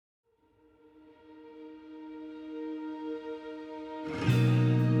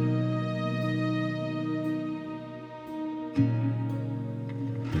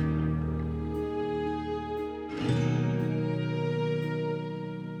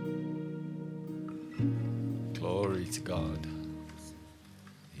Glory to God.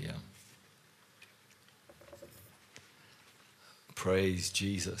 Yeah. Praise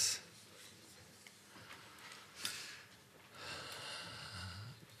Jesus.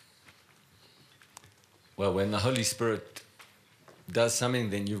 Well, when the Holy Spirit does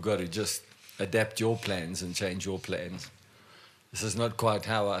something, then you've got to just adapt your plans and change your plans. This is not quite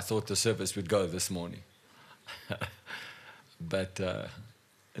how I thought the service would go this morning. But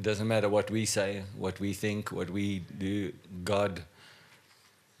it doesn't matter what we say, what we think, what we do. God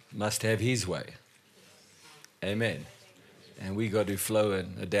must have his way. Amen. And we got to flow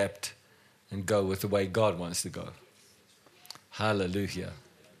and adapt and go with the way God wants to go. Hallelujah.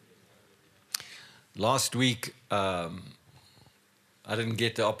 Last week, I didn't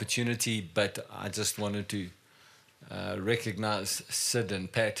get the opportunity, but I just wanted to recognize Sid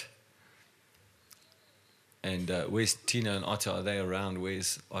and Pat. And where's Tina and Otter? Are they around?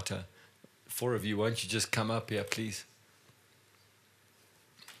 Where's Otter? 4 of you, won't you just come up here, please?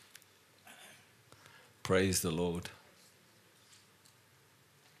 Praise the Lord.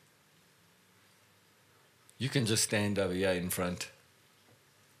 You can just stand over here in front.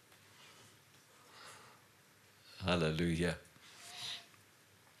 Hallelujah.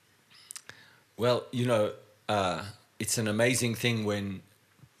 Well, you know, it's an amazing thing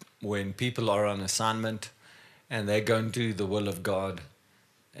when people are on assignment and they go and do the will of God.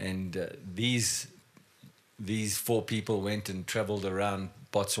 And these 4 people went and traveled around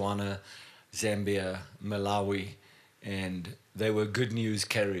Botswana, Zambia, Malawi, and they were good news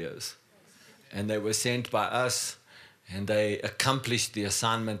carriers. And they were sent by us, and they accomplished the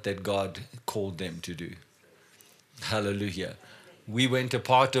assignment that God called them to do. Hallelujah. We went a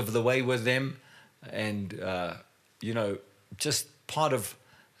part of the way with them, and, you know, just part of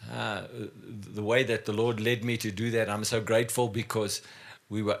the way that the Lord led me to do that. I'm so grateful because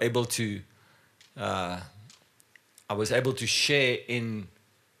we were able to, I was able to share in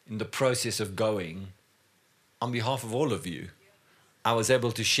the process of going on behalf of all of you. I was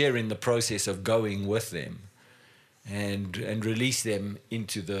able to share in the process of going with them and release them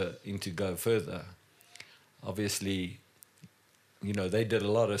into go further. Obviously, you know, they did a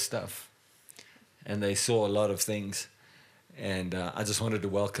lot of stuff and they saw a lot of things, and I just wanted to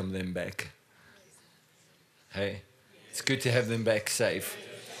welcome them back. Hey, it's good to have them back safe.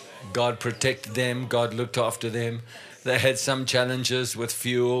 God protected them. God looked after them. They had some challenges with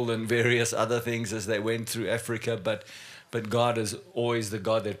fuel and various other things as they went through Africa, but God is always the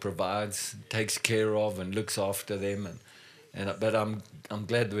God that provides, takes care of, and looks after them. But I'm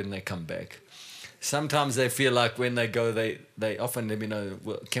glad when they come back. Sometimes they feel like when they go, they often let me know,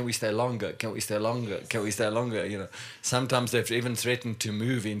 well, can we stay longer? Can we stay longer? Can we stay longer? You know, sometimes they've even threatened to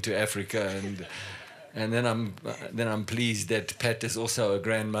move into Africa, and then I'm pleased that Pat is also a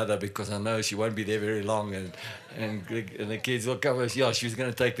grandmother, because I know she won't be there very long, and the kids will come. Yeah, she's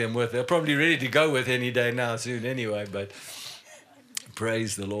going to take them with. They're probably ready to go with any day now, soon anyway. But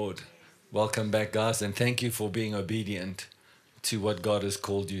praise the Lord. Welcome back, guys, and thank you for being obedient to what God has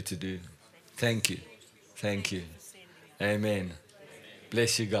called you to do. Thank you. Thank you. Amen.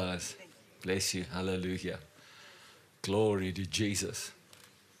 Bless you, guys. Bless you. Hallelujah. Glory to Jesus.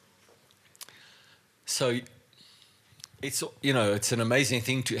 So, it's an amazing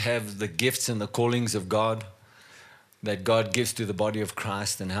thing to have the gifts and the callings of God that God gives to the body of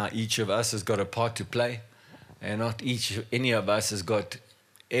Christ, and how each of us has got a part to play, and not any of us has got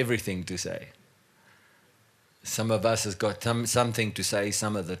everything to say. Some of us has got something to say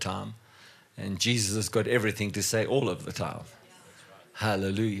some of the time, and Jesus has got everything to say all of the time.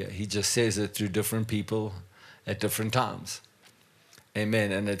 Hallelujah. He just says it through different people at different times.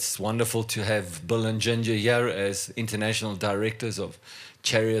 Amen. And it's wonderful to have Bill and Ginger here as international directors of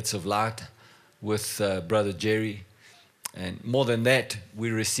Chariots of Light with Brother Jerry. And more than that,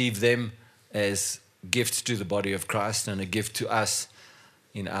 we receive them as gifts to the body of Christ and a gift to us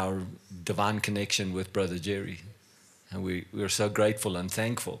in our divine connection with Brother Jerry. And we're so grateful and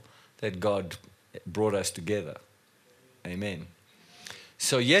thankful that God brought us together. Amen.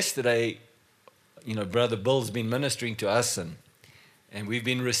 So yesterday, you know, Brother Bill's been ministering to us, and we've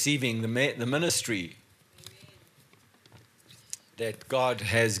been receiving the ministry that God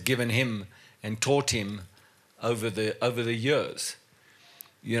has given him and taught him over the years.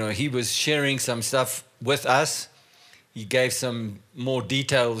 You know, he was sharing some stuff with us. He gave some more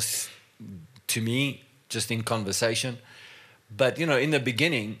details to me just in conversation. But, you know, in the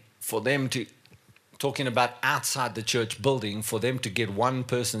beginning, for them to, talking about outside the church building, for them to get one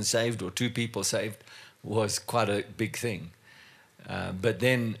person saved or 2 people saved was quite a big thing. But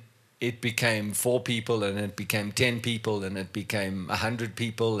then it became 4 people, and it became 10 people, and it became 100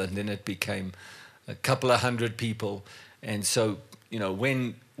 people, and then it became a couple of hundred people. And so,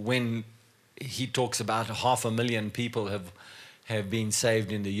 when he talks about 500,000 people have been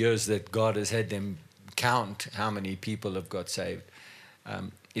saved in the years that God has had them count how many people have got saved.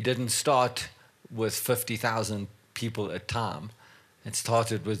 It didn't start with 50,000 people at a time. It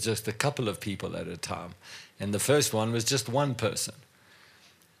started with just a couple of people at a time. And the first one was just one person.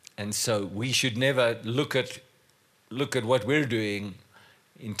 And so we should never look at what we're doing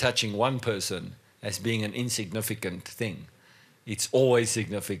in touching one person as being an insignificant thing. It's always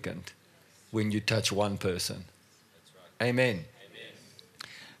significant when you touch one person. Right. Amen. Amen.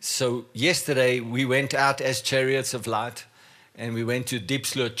 So yesterday we went out as Chariots of Light, and we went to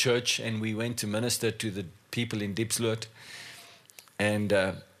Diepsloot Church, and we went to minister to the people in Diepsloot. And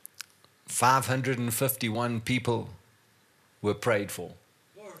 551 people were prayed for.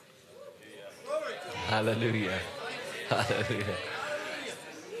 Hallelujah. Hallelujah.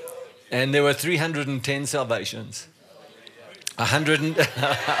 And there were 310 salvations.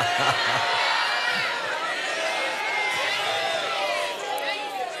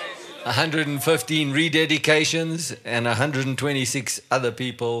 115 rededications, and 126 other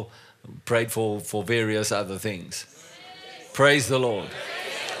people prayed for various other things. Praise the Lord.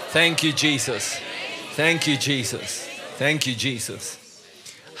 Thank you, Jesus. Thank you, Jesus. Thank you, Jesus.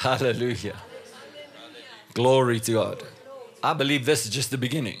 Hallelujah. Glory to God. I believe this is just the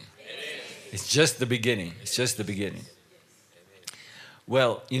beginning. It's just the beginning. It's just the beginning.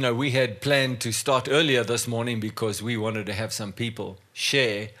 Well, we had planned to start earlier this morning because we wanted to have some people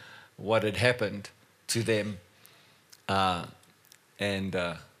share what had happened to them. So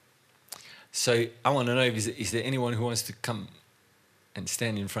I want to know, is there anyone who wants to come and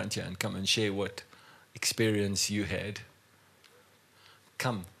stand in front here and come and share what experience you had?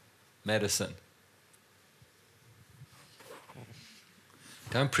 Come, Madison.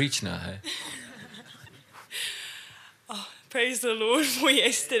 Don't preach now, hey? Oh, praise the Lord for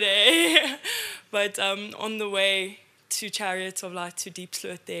yesterday. But on the way to Chariots of Light to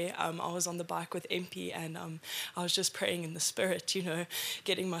Diepsloot there, I was on the bike with MP, and I was just praying in the Spirit,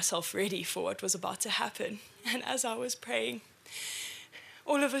 getting myself ready for what was about to happen. And as I was praying,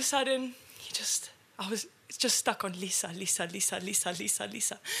 all of a sudden, I was just stuck on Lisa.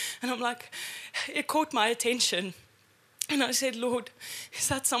 And I'm like, it caught my attention. And I said, Lord, is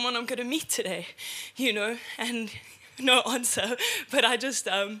that someone I'm going to meet today? And no answer. But I just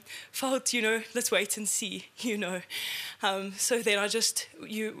felt, let's wait and see, So then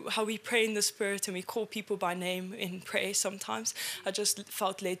how we pray in the Spirit and we call people by name in prayer sometimes, I just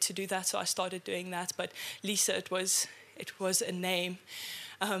felt led to do that. So I started doing that. But Lisa, it was a name.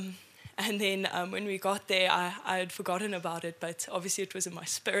 And then when we got there, I had forgotten about it, but obviously it was in my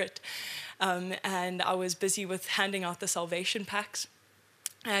spirit. And I was busy with handing out the salvation packs.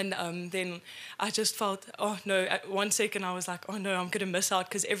 And then I just felt, oh no, at 1 second I was like, oh no, I'm going to miss out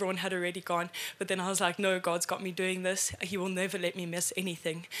because everyone had already gone. But then I was like, no, God's got me doing this. He will never let me miss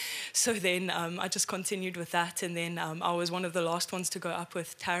anything. So then I just continued with that. And then I was one of the last ones to go up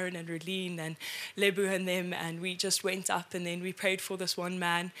with Taryn and Relene and Lebu and them. And we just went up, and then we prayed for this one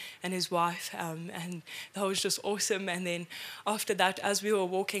man and his wife. And that was just awesome. And then after that, as we were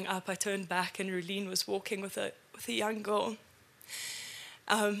walking up, I turned back, and Relene was walking with a young girl.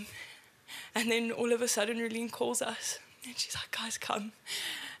 And then all of a sudden, Relene calls us, and she's like, guys, come.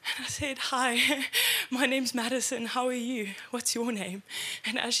 And I said, hi, my name's Madison. How are you? What's your name?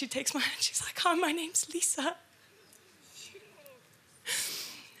 And as she takes my hand, she's like, hi, my name's Lisa.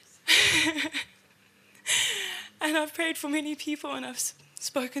 And I've prayed for many people, and I've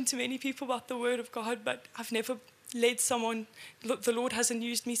spoken to many people about the Word of God, but I've never led someone. The Lord hasn't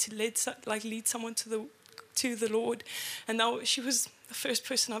used me to lead someone to the Lord. And now she was the first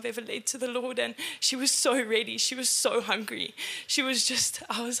person I've ever led to the Lord, and she was so ready. She was so hungry. She was just,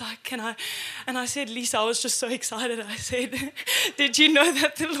 I was like, can I? And I said, Lisa, I was just so excited. I said, did you know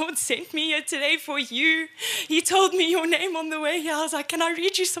that the Lord sent me here today for you? He told me your name on the way here. I was like, can I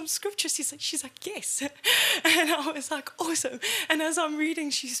read you some scriptures? She's like, yes. And I was like, awesome. And as I'm reading,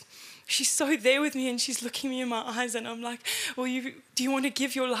 she's so there with me, and she's looking me in my eyes, and I'm like, well, do you want to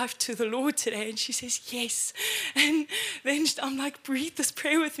give your life to the Lord today? And she says, yes. And then I'm like, read this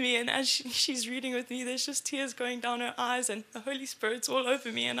prayer with me. And as she's reading with me, there's just tears going down her eyes, and the Holy Spirit's all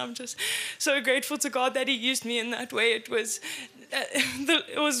over me. And I'm just so grateful to God that He used me in that way. It was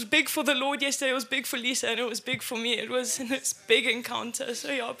it was big for the Lord yesterday, it was big for Lisa, and it was big for me. It was this big encounter.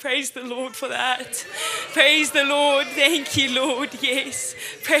 So yeah, praise the Lord for that. Praise the Lord. Thank you, Lord. Yes,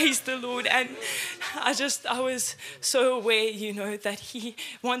 praise the Lord. And I was so aware, you know, that he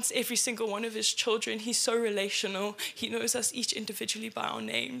wants every single one of his children. He's so relational. He knows us each individually by our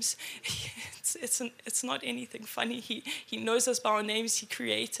names. It's not anything funny. He knows us by our names. He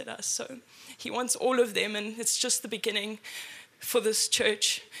created us. So he wants all of them, and it's just the beginning for this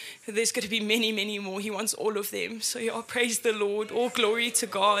church. There's going to be many, many more. He wants all of them. So yeah, praise the Lord. All glory to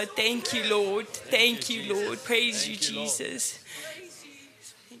God. Thank you, Lord. Thank you, Lord. Praise you, Jesus.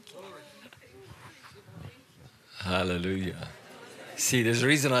 Hallelujah. See, there's a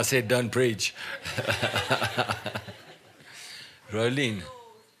reason I said don't preach. Rolene,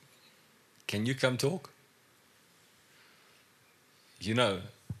 can you come talk? You know,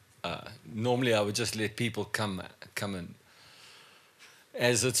 normally I would just let people come and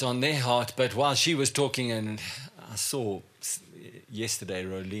as it's on their heart. But while she was talking, and I saw yesterday,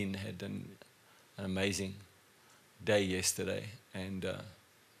 Rolene had an amazing day yesterday, and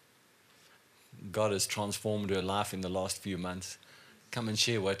God has transformed her life in the last few months. Come and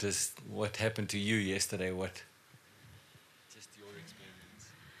share what happened to you yesterday. Just your experience.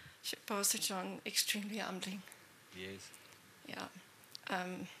 Pastor John, extremely humbling. Yes. Yeah.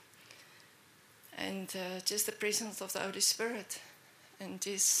 And just the presence of the Holy Spirit, and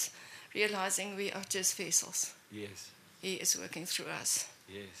just realizing we are just vessels. Yes. He is working through us.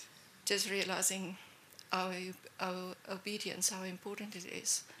 Yes. Just realizing our obedience, how important it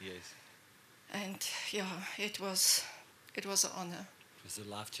is. Yes. And yeah, it was an honor. It was a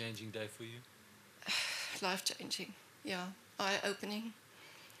life-changing day for you? Life-changing, yeah. Eye-opening.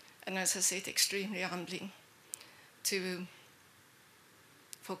 And as I said, extremely humbling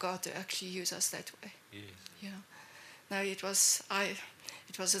for God to actually use us that way. Yes. Yeah. No, it was a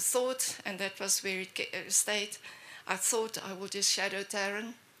thought, and that was where it stayed. I thought I would just shadow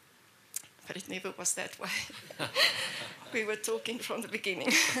Darren, but it never was that way. We were talking from the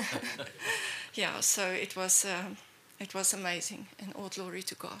beginning. Yeah, so it was amazing, and all glory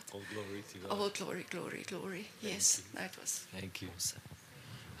to God. All glory to God. All glory, glory, glory. Yes, that was. Thank you. Awesome.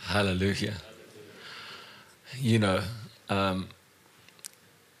 Hallelujah. You know,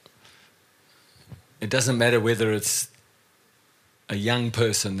 it doesn't matter whether it's a young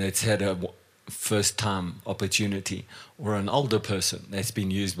person that's had a first-time opportunity or an older person that's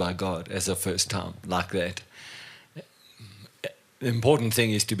been used by God as a first time like that. The important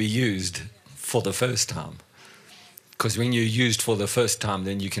thing is to be used for the first time. Because when you're used for the first time,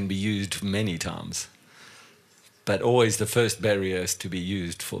 then you can be used many times. But always the first barrier is to be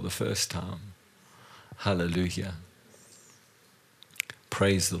used for the first time. Hallelujah.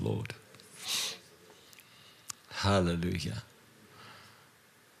 Praise the Lord. Hallelujah.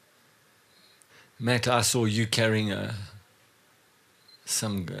 Matt, I saw you carrying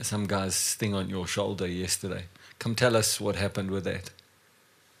some guy's thing on your shoulder yesterday. Come tell us what happened with that.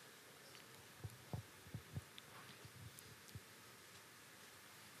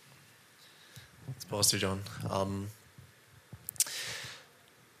 It's Pastor John.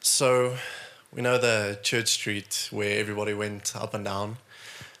 So we know the church street where everybody went up and down.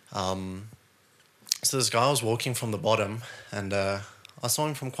 So this guy was walking from the bottom, and I saw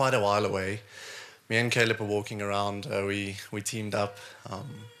him from quite a while away. Me and Caleb were walking around. We teamed up.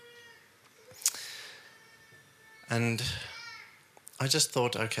 And I just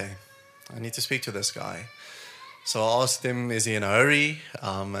thought, okay, I need to speak to this guy. So I asked him, is he in a hurry?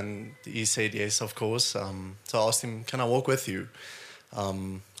 And he said yes, of course. So I asked him, can I walk with you? I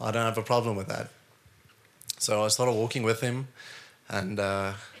don't have a problem with that. So I started walking with him and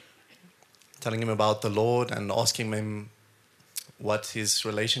telling him about the Lord and asking him what his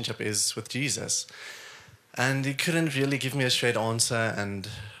relationship is with Jesus. And he couldn't really give me a straight answer. And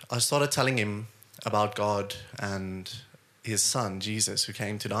I started telling him about God and his son, Jesus, who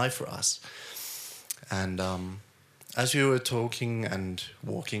came to die for us. And as we were talking and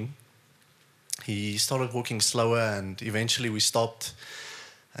walking, he started walking slower, and eventually we stopped.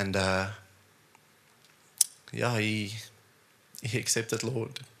 And he accepted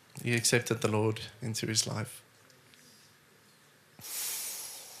Lord. He accepted the Lord into his life.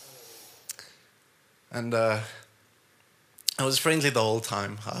 And I was friendly the whole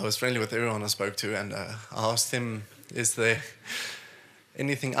time. I was friendly with everyone I spoke to, and I asked him, is there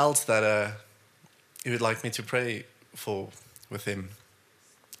anything else that he would like me to pray for with him?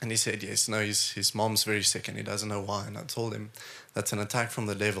 And he said yes. No, his mom's very sick and he doesn't know why. And I told him that's an attack from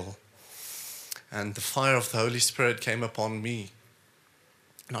the devil. And the fire of the Holy Spirit came upon me.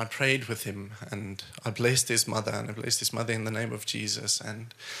 And I prayed with him, and I blessed his mother, and I blessed his mother in the name of Jesus.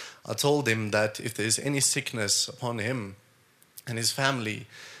 And I told him that if there's any sickness upon him and his family,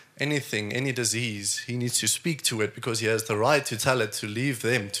 anything, any disease, he needs to speak to it, because he has the right to tell it to leave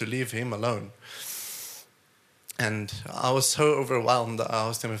them, to leave him alone. And I was so overwhelmed that I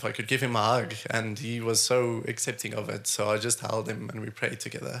asked him if I could give him a hug, and he was so accepting of it. So I just held him and we prayed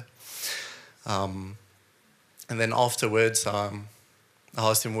together. And then afterwards, I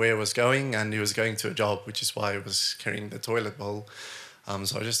asked him where he was going, and he was going to a job, which is why he was carrying the toilet bowl.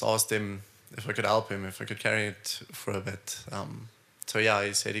 So I just asked him if I could help him, if I could carry it for a bit. So yeah,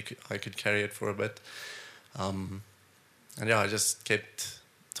 he said I could carry it for a bit. And yeah, I just kept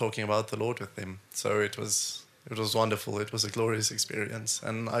talking about the Lord with him. So it was wonderful. It was a glorious experience.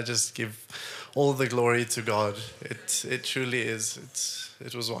 And I just give all the glory to God. It truly is.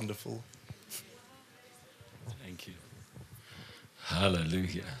 It was wonderful. Thank you.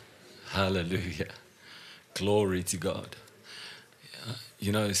 Hallelujah. Hallelujah. Glory to God.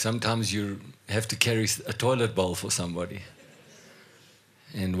 You know, sometimes you have to carry a toilet bowl for somebody.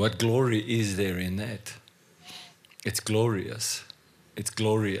 And what glory is there in that? It's glorious. It's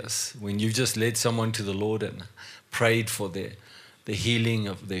glorious. When you just led someone to the Lord and prayed for the healing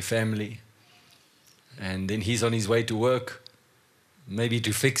of their family, and then he's on his way to work, maybe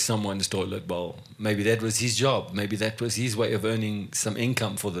to fix someone's toilet bowl. Maybe that was his job. Maybe that was his way of earning some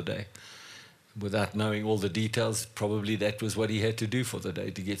income for the day. Without knowing all the details, probably that was what he had to do for the day,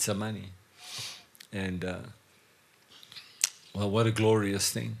 to get some money. And, well, what a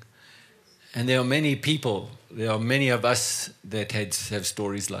glorious thing. And there are many people, there are many of us that have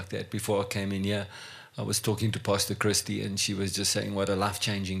stories like that. Before I came in here, I was talking to Pastor Christy, and she was just saying what a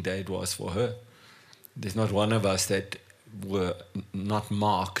life-changing day it was for her. There's not one of us that were not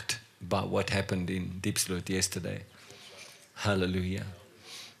marked by what happened in Diepsloot yesterday. Hallelujah.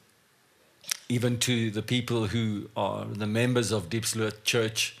 Even to the people who are the members of Diepsloot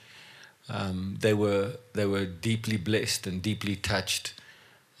Church, they were deeply blessed and deeply touched,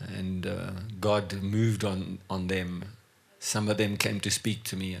 and God moved on them. Some of them came to speak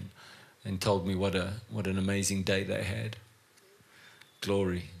to me and told me what an amazing day they had.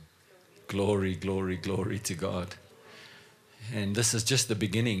 Glory, glory, glory, glory to God. And this is just the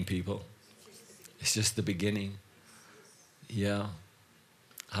beginning, people. It's just the beginning. Yeah.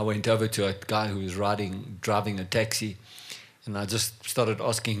 I went over to a guy who was driving a taxi, and I just started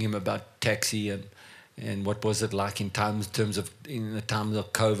asking him about taxi and what was it like in the times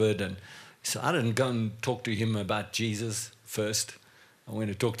of COVID. And so I didn't go and talk to him about Jesus first. I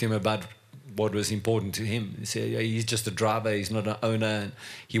went to talk to him about what was important to him. He said, yeah, he's just a driver, he's not an owner, and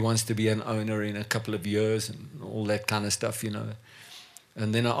he wants to be an owner in a couple of years and all that kind of stuff, you know.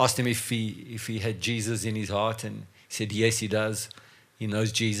 And then I asked him if he had Jesus in his heart, and he said, yes, he does. He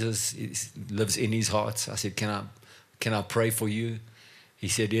knows Jesus, he lives in his heart. I said, can I pray for you? He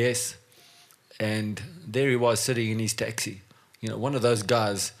said, yes. And there he was sitting in his taxi. You know, one of those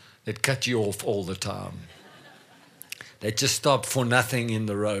guys that cut you off all the time. They just stop for nothing in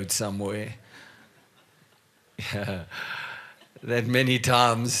the road somewhere. Yeah. That many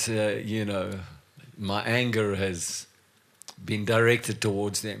times, you know, my anger has been directed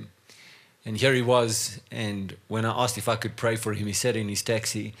towards them. And here he was, and when I asked if I could pray for him, he sat in his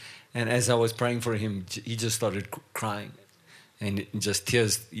taxi, and as I was praying for him, he just started crying, and just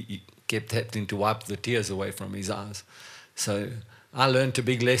tears, he kept having to wipe the tears away from his eyes. So I learned a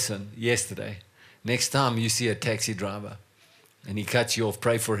big lesson yesterday. Next time you see a taxi driver and he cuts you off,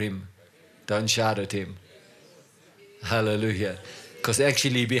 pray for him. Don't shout at him. Hallelujah. Because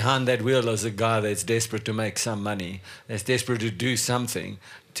actually behind that wheel is a guy that's desperate to make some money, that's desperate to do something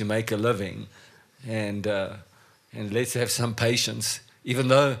to make a living. And let's have some patience. Even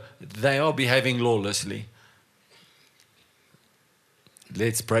though they are behaving lawlessly,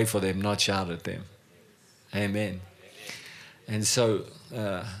 let's pray for them, not shout at them. Amen. And so,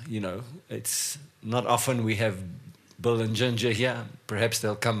 you know, it's not often we have Bill and Ginger here. Perhaps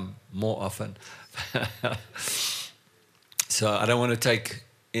they'll come more often. So I don't want to take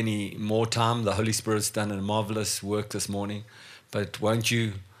any more time. The Holy Spirit's done a marvelous work this morning. But won't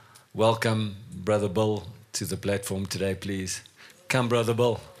you welcome Brother Bill to the platform today, please? Come, Brother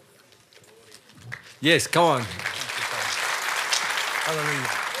Bill. Yes, come on. Hallelujah.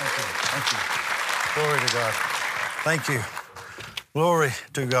 Thank you. Glory to God. Thank you. Glory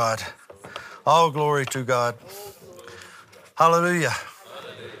to God. All glory to God. Hallelujah.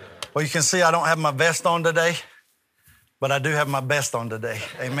 Well, you can see I don't have my vest on today, but I do have my best on today.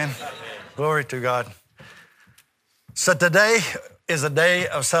 Amen. Glory to God. So today is a day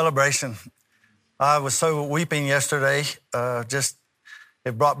of celebration. I was so weeping yesterday, just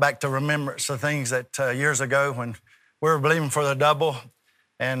It brought back to remembrance the things that years ago when we were believing for the double,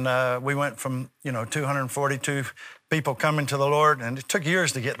 and we went from 242 people coming to the Lord, and it took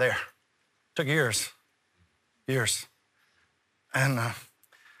years to get there. It took years. And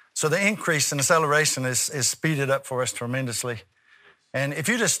so the increase and acceleration is speeded up for us tremendously. And if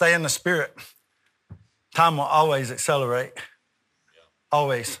you just stay in the Spirit, time will always accelerate.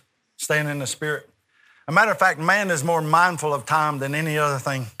 Always staying in the Spirit. A matter of fact, man is more mindful of time than any other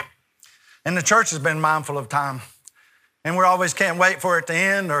thing. And the church has been mindful of time. And we always can't wait for it to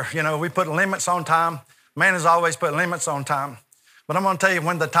end, or, we put limits on time. Man has always put limits on time. But I'm going to tell you,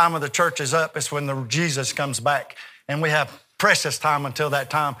 when the time of the church is up, it's when Jesus comes back. And we have precious time until that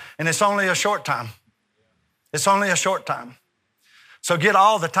time. And it's only a short time. It's only a short time. So get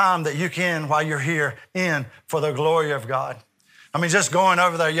all the time that you can while you're here in for the glory of God. I mean, just going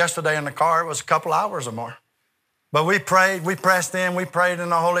over there yesterday in the car, it was a couple hours or more. But we prayed, we pressed in, we prayed in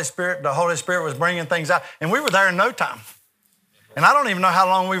the Holy Spirit. The Holy Spirit was bringing things out. And we were there in no time. And I don't even know how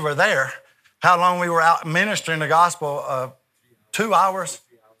long we were there, how long we were out ministering the gospel, 2 hours,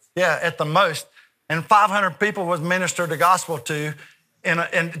 at the most. And 500 people was ministered the gospel to, and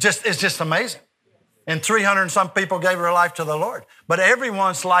it's just amazing. And 300 and some people gave their life to the Lord. But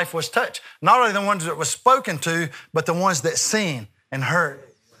everyone's life was touched. Not only the ones that was spoken to, but the ones that seen and heard.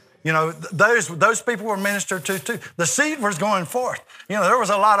 Those people were ministered to too. The seed was going forth. There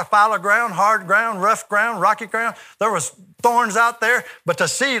was a lot of fallow ground, hard ground, rough ground, rocky ground. There was thorns out there, but the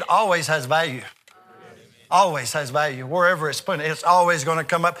seed always has value. Always has value. Wherever it's put, it's always going to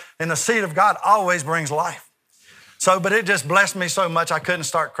come up. And the seed of God always brings life. But it just blessed me so much I couldn't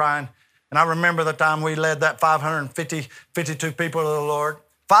start crying. And I remember the time we led that 52 people to the Lord.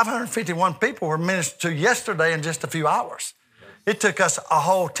 551 people were ministered to yesterday in just a few hours. It took us a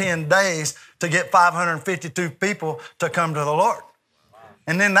whole 10 days to get 552 people to come to the Lord.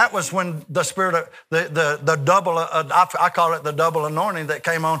 And then that was when the Spirit of the double, I call it the double anointing that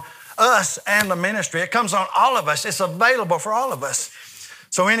came on us and the ministry. It comes on all of us. It's available for all of us.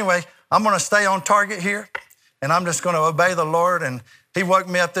 So anyway, I'm going to stay on target here, and I'm just going to obey the Lord. And He woke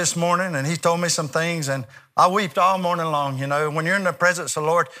me up this morning, and He told me some things, and I wept all morning long. When you're in the presence of the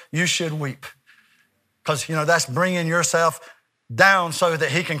Lord, you should weep, because, that's bringing yourself down so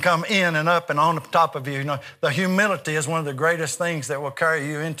that He can come in and up and on the top of you. The humility is one of the greatest things that will carry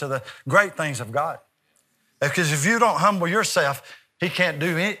you into the great things of God. Because if you don't humble yourself, He can't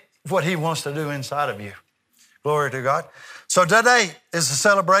do what He wants to do inside of you. Glory to God. So today is a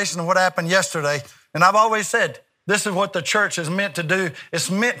celebration of what happened yesterday. And I've always said, this is what the church is meant to do.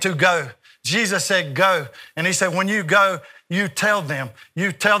 It's meant to go. Jesus said, go. And He said, when you go, you tell them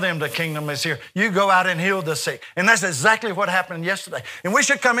the kingdom is here. You go out and heal the sick. And that's exactly what happened yesterday. And we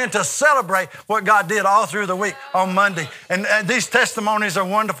should come in to celebrate what God did all through the week on Monday. And these testimonies are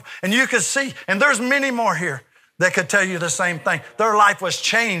wonderful. And you can see, and there's many more here that could tell you the same thing. Their life was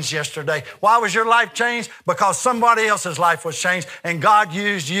changed yesterday. Why was your life changed? Because somebody else's life was changed, and God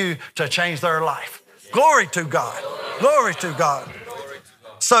used you to change their life. Glory to God. Glory to God.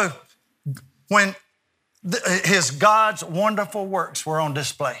 So when God's wonderful works were on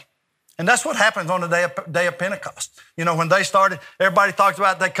display. And that's what happens on the day of Pentecost. When they started, everybody talks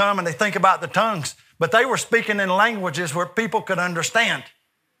about they come and they think about the tongues, but they were speaking in languages where people could understand.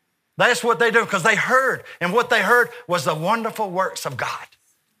 That's what they do, because they heard. And what they heard was the wonderful works of God.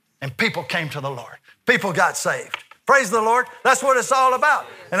 And people came to the Lord. People got saved. Praise the Lord. That's what it's all about.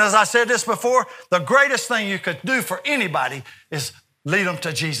 And as I said this before, the greatest thing you could do for anybody is lead them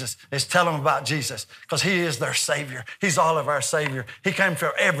to Jesus, is tell them about Jesus, because He is their Savior. He's all of our Savior. He came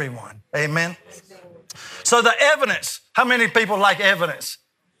for everyone. Amen. So the evidence, how many people like evidence?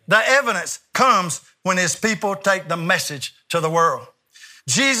 The evidence comes when His people take the message to the world.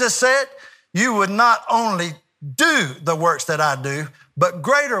 Jesus said, you would not only do the works that I do, but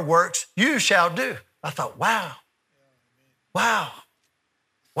greater works you shall do. I thought, wow. I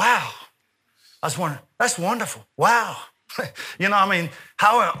was wondering, that's wonderful. Wow.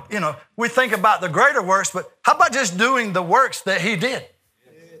 We think about the greater works, but how about just doing the works that He did?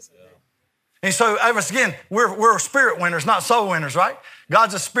 And so, again, we're spirit winners, not soul winners, right?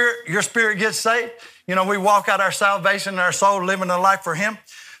 God's a spirit. Your spirit gets saved. We walk out our salvation and our soul, living a life for Him.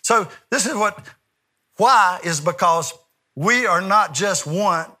 So this is why is because we are not just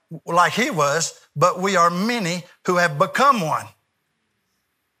one like He was, but we are many who have become one.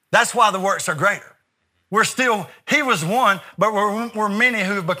 That's why the works are greater. He was one, but we're many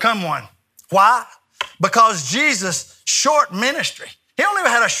who have become one. Why? Because Jesus' short ministry, He only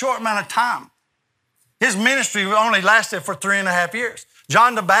had a short amount of time. His ministry only lasted for 3.5 years.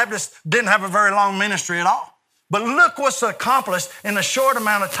 John the Baptist didn't have a very long ministry at all. But look what's accomplished in a short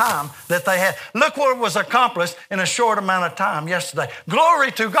amount of time that they had. Look what was accomplished in a short amount of time yesterday.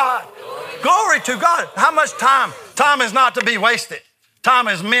 Glory to God. Glory to God. How much time? Time is not to be wasted. Time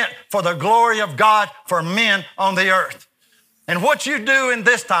is meant for the glory of God for men on the earth. And what you do in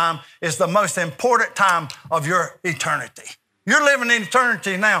this time is the most important time of your eternity. You're living in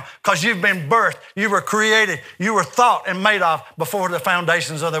eternity now because you've been birthed, you were created, you were thought and made of before the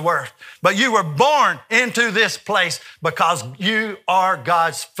foundations of the earth. But you were born into this place because you are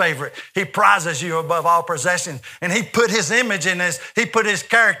God's favorite. He prizes you above all possessions, and He put His image in us. He put His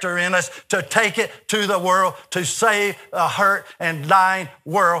character in us to take it to the world, to save a hurt and dying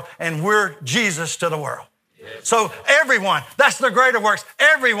world, and we're Jesus to the world. So everyone, that's the greater works.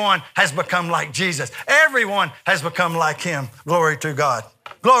 Everyone has become like Jesus. Everyone has become like Him. Glory to God.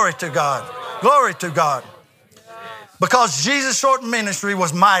 Glory to God. Glory to God. Because Jesus' short ministry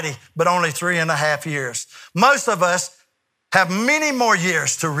was mighty, but only 3.5 years. Most of us have many more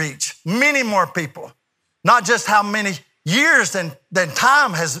years to reach, many more people. Not just how many years than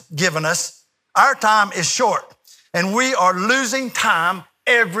time has given us. Our time is short, and we are losing time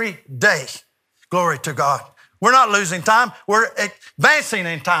every day. Glory to God. We're not losing time. We're advancing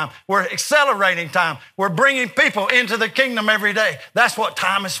in time. We're accelerating time. We're bringing people into the kingdom every day. That's what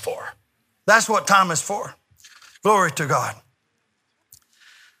time is for. That's what time is for. Glory to God.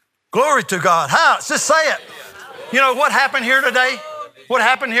 Glory to God. How? Just say it. You know what happened here today? What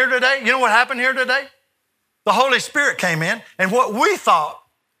happened here today? You know what happened here today? The Holy Spirit came in, and what we thought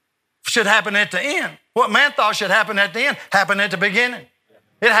should happen at the end, what man thought should happen at the end, happened at the beginning.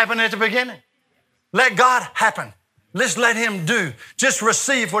 It happened at the beginning. Let God happen. Just let Him do. Just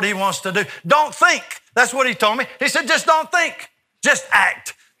receive what He wants to do. Don't think. That's what He told me. He said, just don't think. Just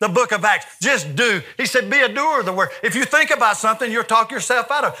act. The book of Acts. Just do. He said, be a doer of the word. If you think about something, you'll talk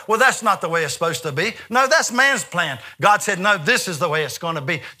yourself out of it. Well, that's not the way it's supposed to be. No, that's man's plan. God said, no, this is the way it's going to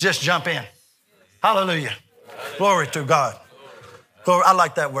be. Just jump in. Hallelujah. Glory to God. Glory. I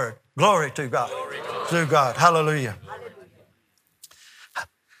like that word. Glory to God. To God. Hallelujah.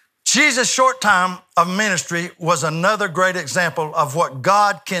 Jesus' short time of ministry was another great example of what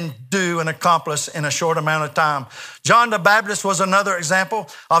God can do and accomplish in a short amount of time. John the Baptist was another example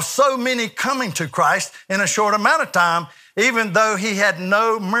of so many coming to Christ in a short amount of time, even though he had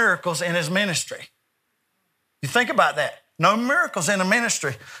no miracles in his ministry. You think about that. No miracles in the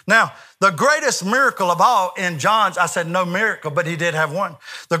ministry. Now, the greatest miracle of all in John's, I said no miracle, but he did have one.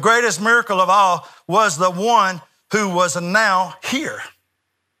 The greatest miracle of all was the one who was now here.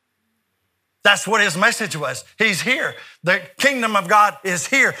 That's what his message was. He's here. The kingdom of God is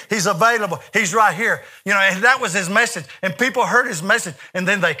here. He's available. He's right here. You know, and that was his message. And people heard his message, and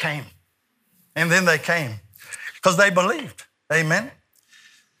then they came. And then they came because they believed. Amen.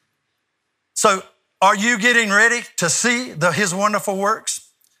 So are you getting ready to see his wonderful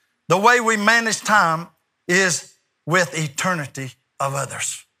works? The way we manage time is with eternity of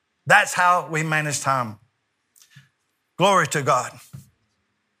others. That's how we manage time. Glory to God.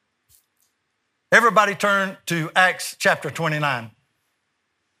 Everybody turn to Acts chapter 29.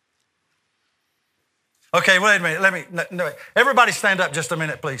 Okay, wait a minute. No, everybody stand up just a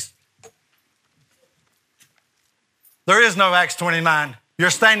minute, please. There is no Acts 29. You're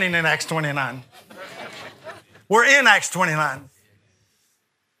standing in Acts 29. We're in Acts 29.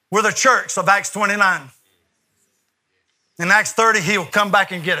 We're the church of Acts 29. In Acts 30, He'll come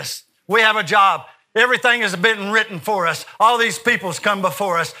back and get us. We have a job. Everything has been written for us. All these people's come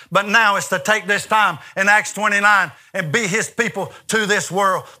before us, but now it's to take this time in Acts 29 and be His people to this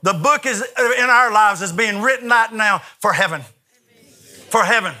world. The book is in our lives is being written right now for heaven. For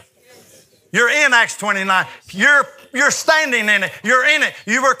heaven. You're in Acts 29. You're standing in it. You're in it.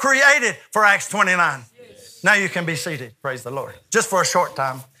 You were created for Acts 29. Now you can be seated. Praise the Lord. Just for a short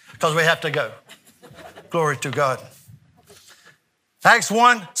time because we have to go. Glory to God. Acts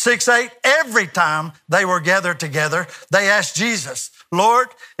 1, 6, 8, every time they were gathered together, they asked Jesus, Lord,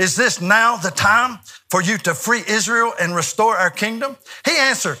 is this now the time for you to free Israel and restore our kingdom? He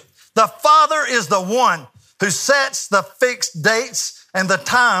answered, the Father is the one who sets the fixed dates and the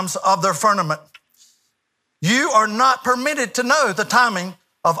times of their firmament. You are not permitted to know the timing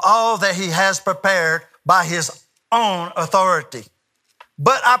of all that He has prepared by His own authority.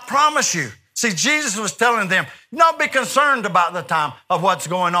 But I promise you, see, Jesus was telling them, don't be concerned about the time of what's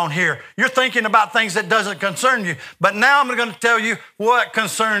going on here. You're thinking about things that doesn't concern you. But now I'm going to tell you what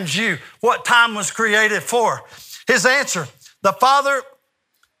concerns you, what time was created for. His answer, the Father,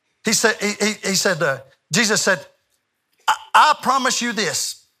 Jesus said, I promise you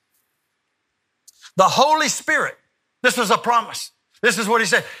this. The Holy Spirit, this was a promise. This is what he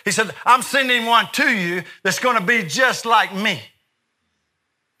said. He said, I'm sending one to you that's going to be just like me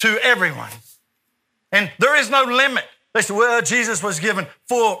to everyone. And there is no limit. They said, well, Jesus was given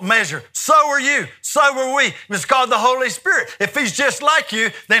full measure. So are you. So were we. It's called the Holy Spirit. If he's just like you,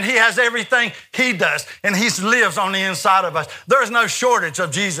 then he has everything he does, and he lives on the inside of us. There's no shortage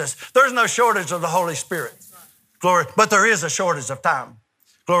of Jesus. There's no shortage of the Holy Spirit. Glory. But there is a shortage of time.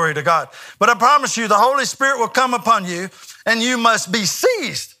 Glory to God. But I promise you, the Holy Spirit will come upon you, and you must be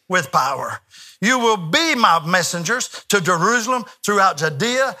seized with power. You will be my messengers to Jerusalem, throughout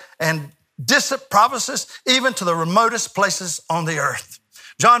Judea and distant provinces, even to the remotest places on the earth.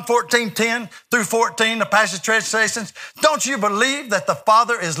 John 14:10 through 14, the Passion Translation. Don't you believe that the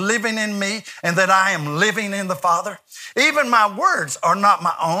Father is living in me and that I am living in the Father? Even my words are not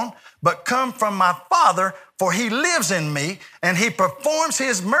my own, but come from my Father, for he lives in me and he performs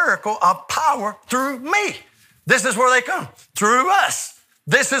his miracle of power through me. This is where they come, through us.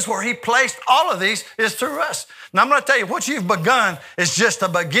 This is where he placed all of these, is through us. Now I'm going to tell you, what you've begun is just the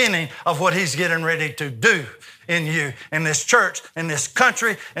beginning of what he's getting ready to do in you, in this church, in this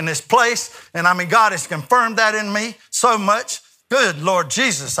country, in this place. And I mean, God has confirmed that in me so much. Good Lord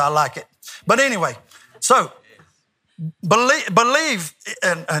Jesus, I like it. But anyway, so believe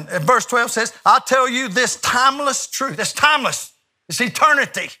and verse 12 says, I'll tell you this timeless truth. It's timeless. It's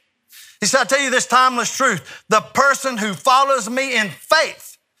eternity. He said, I tell you this timeless truth. The person who follows me in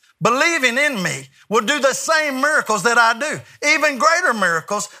faith, believing in me, will do the same miracles that I do, even greater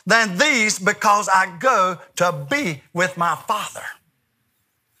miracles than these, because I go to be with my Father.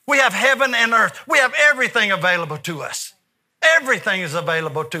 We have heaven and earth. We have everything available to us. Everything is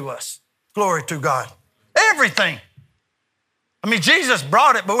available to us. Glory to God. Everything. I mean, Jesus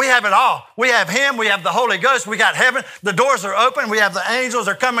brought it, but we have it all. We have him. We have the Holy Ghost. We got heaven. The doors are open. We have the angels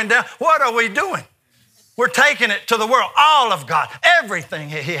are coming down. What are we doing? We're taking it to the world. All of God. Everything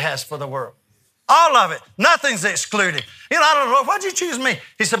he has for the world. All of it. Nothing's excluded. You know, I don't know. Why'd you choose me?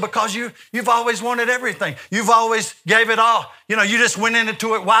 He said, because you've always wanted everything. You've always gave it all. You know, you just went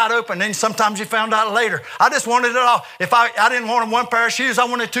into it wide open. Then sometimes you found out later. I just wanted it all. If I didn't want one pair of shoes, I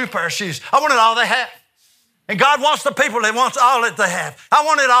wanted 2 pair of shoes. I wanted all they had. And God wants the people that wants all that they have. I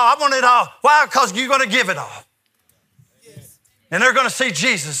want it all. I want it all. Why? Because you're going to give it all. And they're going to see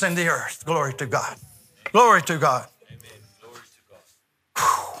Jesus in the earth. Glory to God. Glory to God. Amen. Glory to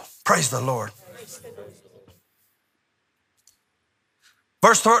God. Whew. Praise the Lord.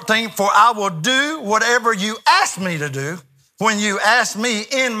 Verse 13, for I will do whatever you ask me to do when you ask me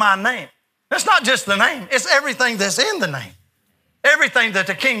in my name. That's not just the name. It's everything that's in the name. Everything that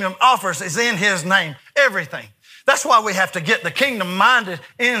the kingdom offers is in his name. Everything. That's why we have to get the kingdom minded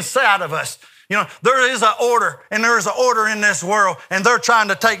inside of us. You know, there is an order, and there is an order in this world, and they're trying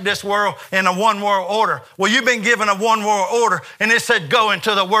to take this world in a one world order. Well, you've been given a one world order, and it said go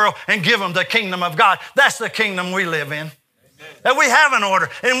into the world and give them the kingdom of God. That's the kingdom we live in. Amen. And we have an order,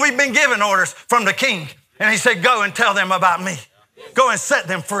 and we've been given orders from the king. And he said, go and tell them about me. Go and set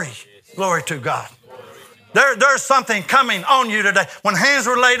them free. Glory to God. There's something coming on you today. When hands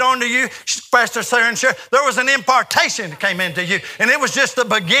were laid on to you, Pastor Sarah and Sharon, there was an impartation that came into you, and it was just the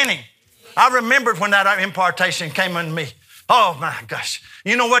beginning. I remembered when that impartation came on me. Oh my gosh.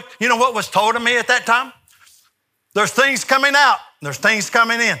 You know what was told to me at that time? There's things coming out. There's things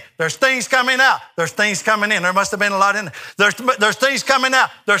coming in. There's things coming out. There's things coming in. There must have been a lot in there. There's things coming out.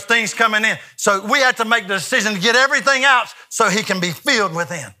 There's things coming in. So we have to make the decision to get everything out so he can be filled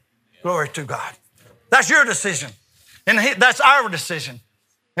within. Glory to God. That's your decision. And that's our decision.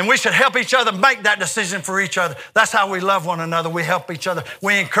 And we should help each other make that decision for each other. That's how we love one another. We help each other.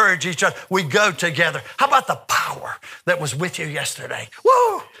 We encourage each other. We go together. How about the power that was with you yesterday?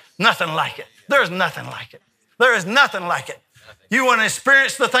 Woo! Nothing like it. There's nothing like it. There is nothing like it. You want to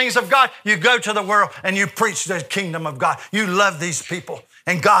experience the things of God, you go to the world and you preach the kingdom of God. You love these people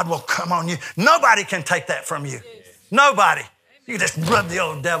and God will come on you. Nobody can take that from you. Nobody. You just rub the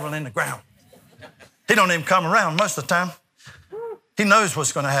old devil in the ground. He don't even come around most of the time. He knows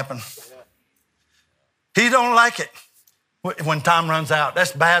what's going to happen. He don't like it when time runs out.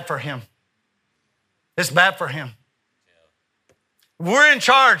 That's bad for him. It's bad for him. We're in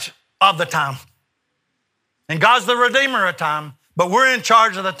charge of the time. And God's the redeemer of time, but we're in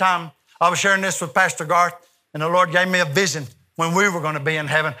charge of the time. I was sharing this with Pastor Garth, and the Lord gave me a vision when we were going to be in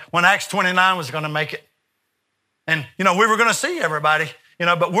heaven, when Acts 29 was going to make it. And, we were going to see everybody,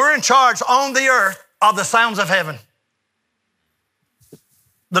 but we're in charge on the earth of the sounds of heaven.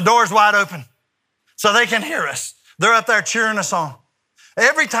 The door's wide open so they can hear us. They're up there cheering us on.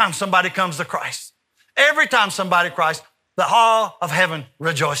 Every time somebody comes to Christ, every time somebody cries, the hall of heaven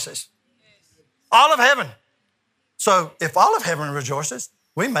rejoices. All of heaven. So if all of heaven rejoices,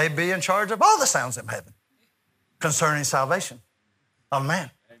 we may be in charge of all the sounds of heaven concerning salvation of man.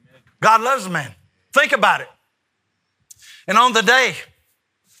 God loves man. Think about it. And on the day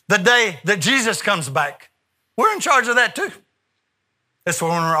that Jesus comes back, we're in charge of that too. It's when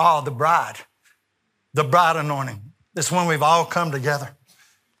we're all the bride anointing. It's when we've all come together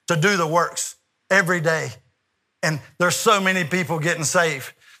to do the works every day. And there's so many people getting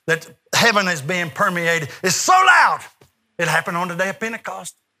saved that heaven is being permeated. It's so loud. It happened on the day of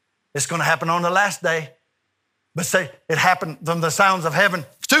Pentecost. It's going to happen on the last day. But say it happened from the sounds of heaven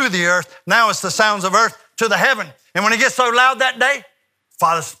to the earth. Now it's the sounds of earth to the heaven. And when it gets so loud that day,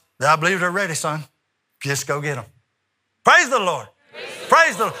 Father, I believe they're ready, son. Just go get them. Praise the Lord.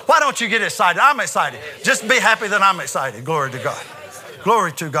 Praise the Lord. Why don't you get excited? I'm excited. Just be happy that I'm excited. Glory to God.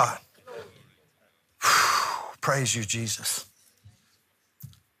 Glory to God. Whew. Praise you, Jesus.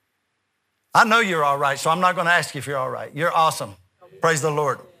 I know you're all right, so I'm not going to ask you if you're all right. You're awesome. Praise the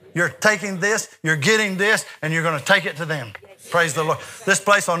Lord. You're taking this, you're getting this, and you're going to take it to them. Praise the Lord. This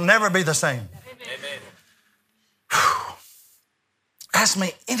place will never be the same. Amen. Ask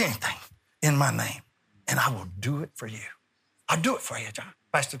me anything in my name, and I will do it for you. I'll do it for you, John,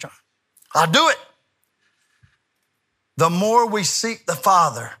 Pastor John. I'll do it. The more we seek the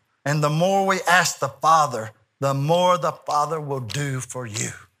Father and the more we ask the Father, the more the Father will do for you.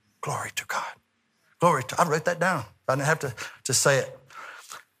 Glory to God. Glory to, I wrote that down. I didn't have to say it.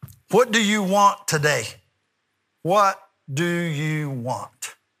 What do you want today? What do you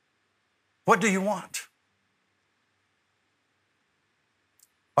want? What do you want?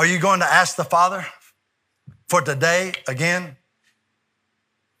 Are you going to ask the Father for today again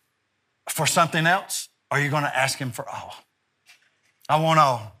for something else? Or are you going to ask him for all? I want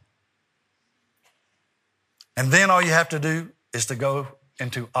all. And then all you have to do is to go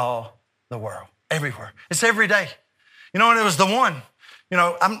into all the world, everywhere. It's every day. You know, and it was the one. You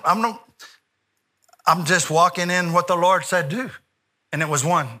know, I'm just walking in what the Lord said do. And it was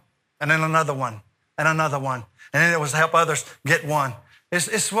one, and then another one, and another one. And then it was to help others get one.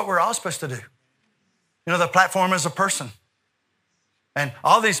 It's what we're all supposed to do. You know, the platform is a person. And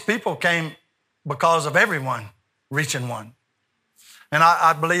all these people came because of everyone reaching one. And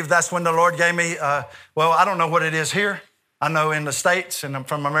I believe that's when the Lord gave me, well, I don't know what it is here. I know in the States and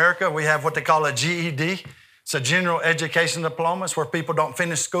from America, we have what they call a GED. It's a general education diploma. It's where people don't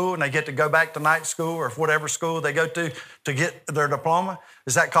finish school and they get to go back to night school or whatever school they go to get their diploma.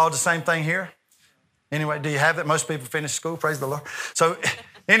 Is that called the same thing here? Anyway, do you have it? Most people finish school. Praise the Lord. So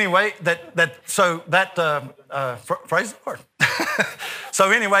anyway, praise the Lord. So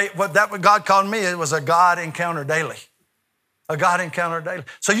anyway, what God called me, it was a God encounter daily. A God encounter daily.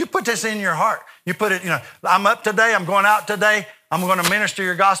 So you put this in your heart. You put it, you know, I'm up today. I'm going out today. I'm going to minister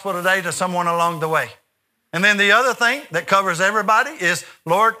your gospel today to someone along the way. And then the other thing that covers everybody is,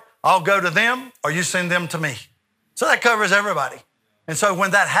 Lord, I'll go to them or you send them to me. So that covers everybody. And so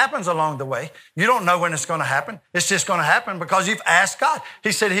when that happens along the way, you don't know when it's going to happen. It's just going to happen because you've asked God.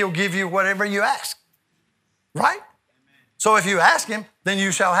 He said he'll give you whatever you ask. Right? So if you ask him, then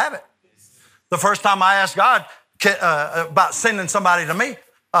you shall have it. The first time I asked God about sending somebody to me,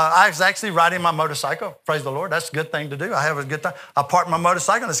 I was actually riding my motorcycle. Praise the Lord. That's a good thing to do. I have a good time. I parked my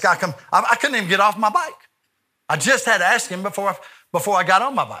motorcycle and this guy come. I couldn't even get off my bike. I just had to ask him before I got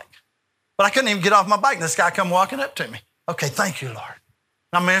on my bike. But I couldn't even get off my bike. And this guy come walking up to me. Okay, thank you, Lord.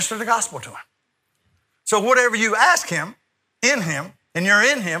 And I ministered the gospel to him. So whatever you ask him, in him, and you're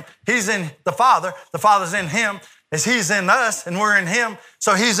in him, he's in the Father's in him, as he's in us, and we're in him,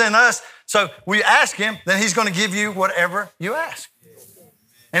 so he's in us. So we ask him, then he's going to give you whatever you ask.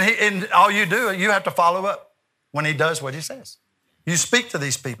 And all you do, you have to follow up when he does what he says. You speak to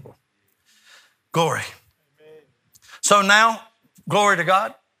these people. Glory. So now, glory to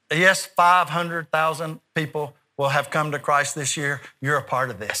God. Yes, 500,000 people will have come to Christ this year. You're a part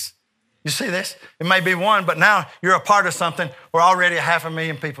of this. You see this? It may be one, but now you're a part of something where already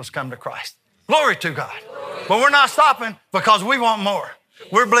 500,000 people's come to Christ. Glory to God. But we're not stopping because we want more.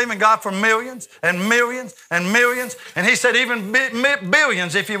 We're believing God for millions and millions and millions. And he said even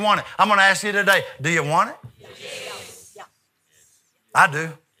billions if you want it. I'm going to ask you today, do you want it? Yes. I do.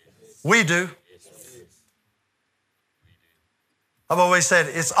 We do. I've always said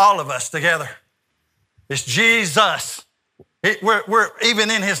it's all of us together. It's Jesus. We're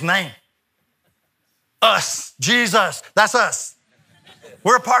even in his name. Us, Jesus, that's us.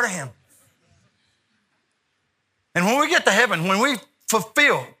 We're a part of him. And when we get to heaven, when we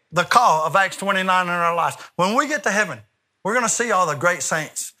fulfill the call of Acts 29 in our lives, when we get to heaven, we're going to see all the great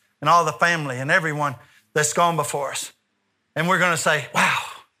saints and all the family and everyone that's gone before us. And we're going to say, wow,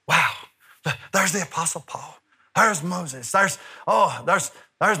 there's the Apostle Paul. There's Moses. There's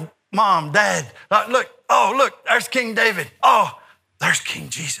Mom, Dad. Look, there's King David. Oh, there's King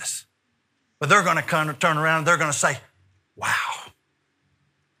Jesus. But they're going to turn around and they're going to say, wow.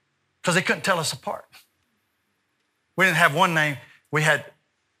 Because they couldn't tell us apart. We didn't have one name.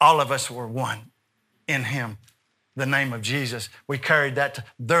 All of us were one in him, the name of Jesus. We carried that.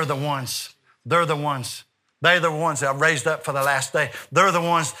 They're the ones. They're the ones. They're the ones that raised up for the last day. They're the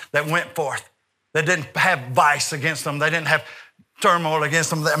ones that went forth. They didn't have vice against them. They didn't have turmoil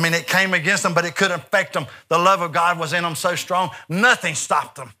against them. I mean, it came against them, but it couldn't affect them. The love of God was in them so strong, nothing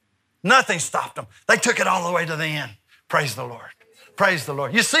stopped them. Nothing stopped them. They took it all the way to the end. Praise the Lord. Praise the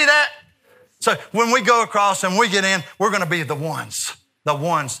Lord. You see that? So when we go across and we get in, we're going to be the ones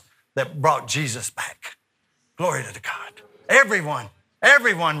that brought Jesus back. Glory to God. Everyone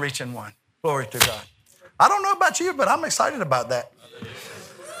reaching one. Glory to God. I don't know about you, but I'm excited about that.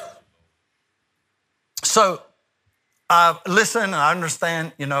 So I listen and I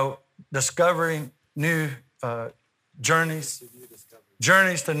understand, discovering new journeys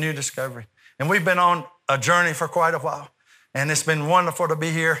to new discovery. And we've been on a journey for quite a while. And it's been wonderful to be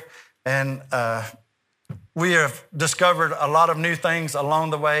here. And we have discovered a lot of new things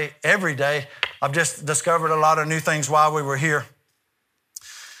along the way every day. I've just discovered a lot of new things while we were here.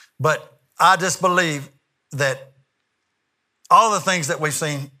 But I just believe that all the things that we've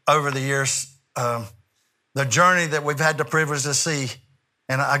seen over the years, the journey that we've had the privilege to see,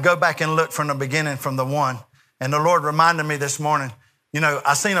 and I go back and look from the beginning, from the one, and the Lord reminded me this morning,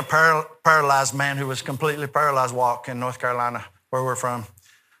 I seen a paralyzed man who was completely paralyzed walk in North Carolina, where we're from.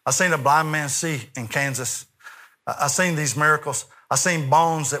 I seen a blind man see in Kansas. I seen these miracles. I seen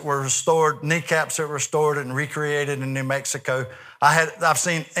bones that were restored, kneecaps that were restored and recreated in New Mexico. I've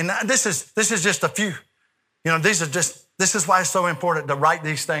seen, and this is just a few. This is why it's so important to write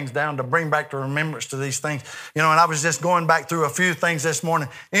these things down, to bring back the remembrance to these things. And I was just going back through a few things this morning.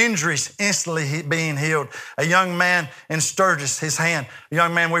 Injuries instantly being healed. A young man in Sturgis, his hand. A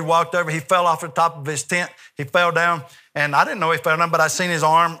young man we walked over, he fell off the top of his tent. He fell down, and I didn't know he fell down, but I seen his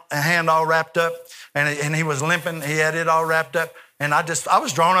arm and hand all wrapped up, and he was limping. He had it all wrapped up, and I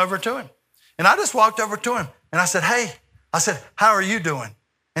was drawn over to him. And I just walked over to him, and I said, hey, how are you doing?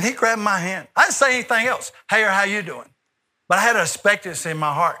 And he grabbed my hand. I didn't say anything else. Hey, or how you doing? But I had an expectancy in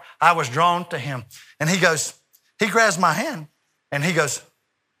my heart. I was drawn to him. And he grabs my hand, and he goes,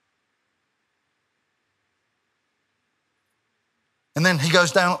 and then he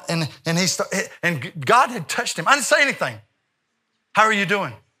goes down, and God had touched him. I didn't say anything. How are you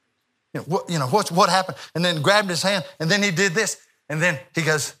doing? What happened? And then grabbed his hand, and then he did this, and then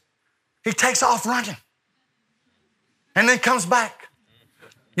he takes off running, and then comes back.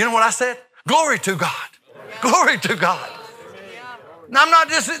 You know what I said? Glory to God. Glory to God. Now, I'm not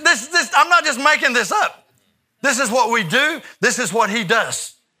just making this up. This is what we do. This is what he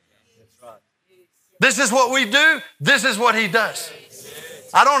does. This is what we do. This is what he does.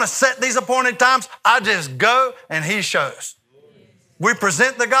 I don't set these appointed times. I just go and he shows. We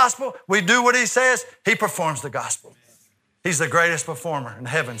present the gospel. We do what he says. He performs the gospel. He's the greatest performer in the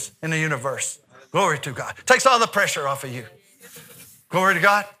heavens, in the universe. Glory to God. Takes all the pressure off of you. Glory to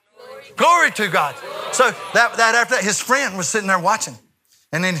God. Glory to God. So that after that, his friend was sitting there watching.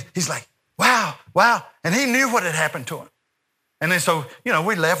 And then he's like, wow. And he knew what had happened to him. And then so,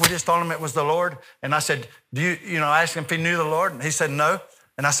 we left. We just told him it was the Lord. And I said, I asked him if he knew the Lord. And he said, no.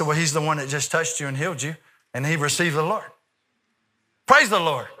 And I said, well, he's the one that just touched you and healed you. And he received the Lord. Praise the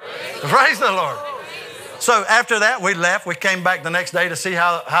Lord. Praise the Lord. So after that, we left. We came back the next day to see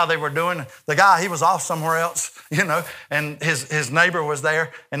how they were doing. The guy, he was off somewhere else, and his neighbor was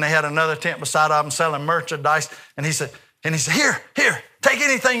there, and they had another tent beside of him selling merchandise. And he said, here, take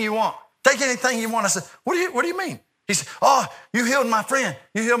anything you want. Take anything you want. I said, what do you mean? He said, oh, you healed my friend.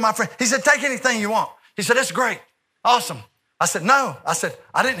 You healed my friend. He said, take anything you want. He said, that's great. Awesome. I said, no. I said,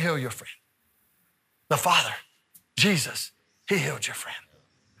 I didn't heal your friend. The Father, Jesus, he healed your friend.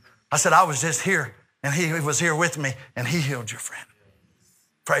 I said, I was just here. And he was here with me, and he healed your friend.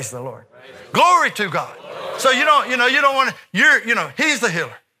 Praise the Lord. Glory to God. So you don't want to, he's the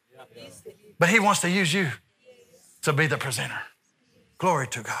healer. But he wants to use you to be the presenter. Glory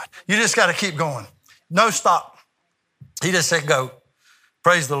to God. You just got to keep going. No stop. He just said go.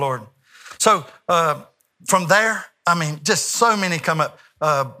 Praise the Lord. So from there, just so many come up.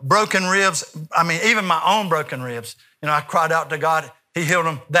 Broken ribs. Even my own broken ribs. I cried out to God. He healed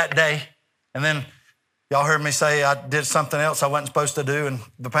them that day. And then y'all heard me say I did something else I wasn't supposed to do, and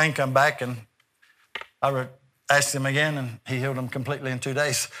the pain come back, and I asked him again, and he healed them completely in 2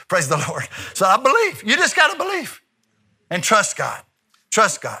 days. Praise the Lord. So I believe. You just got to believe and trust God.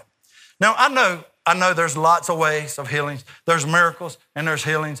 Trust God. Now, I know I know there's lots of ways of healings. There's miracles and there's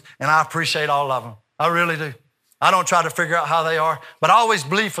healings, and I appreciate all of them. I really do. I don't try to figure out how they are, but I always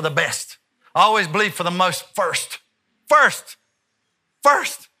believe for the best. I always believe for the most first. First.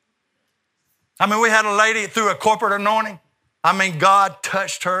 I mean, we had a lady through a corporate anointing. I mean, God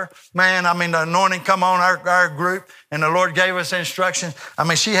touched her. Man, I mean, the anointing come on our group, and the Lord gave us instructions. I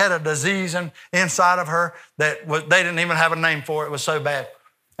mean, she had a disease inside of her that they didn't even have a name for it. It was so bad.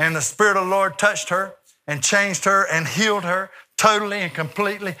 And the Spirit of the Lord touched her and changed her and healed her totally and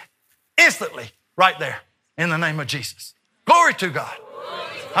completely, instantly, right there, in the name of Jesus. Glory to God.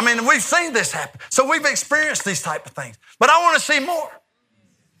 I mean, we've seen this happen. So we've experienced these type of things. But I want to see more.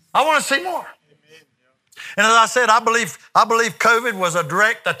 I want to see more. And as I said, I believe COVID was a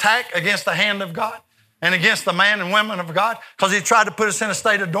direct attack against the hand of God and against the man and women of God, because he tried to put us in a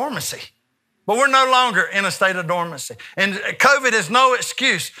state of dormancy. But we're no longer in a state of dormancy. And COVID is no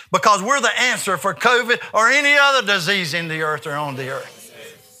excuse, because we're the answer for COVID or any other disease in the earth or on the earth.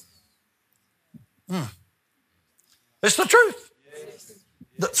 It's the truth.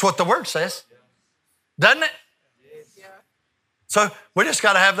 That's what the word says. Doesn't it? So we just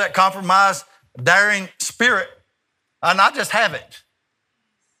got to have that compromised, daring spirit. And I just have it.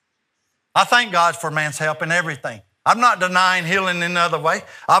 I thank God for man's help in everything. I'm not denying healing in another way.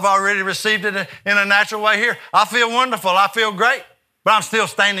 I've already received it in a natural way here. I feel wonderful. I feel great. But I'm still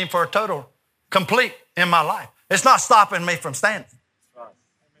standing for a total, complete in my life. It's not stopping me from standing.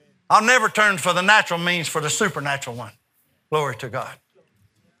 I'll never turn for the natural means for the supernatural one. Glory to God.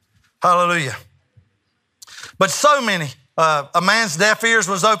 Hallelujah. But so many. A man's deaf ears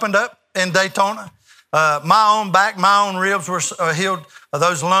was opened up in Daytona. My own back, my own ribs were healed.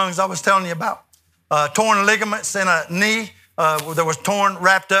 Those lungs I was telling you about. Torn ligaments in a knee that was torn,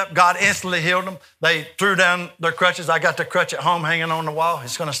 wrapped up. God instantly healed them. They threw down their crutches. I got the crutch at home hanging on the wall.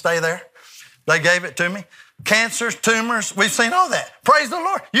 It's going to stay there. They gave it to me. Cancers, tumors, we've seen all that. Praise the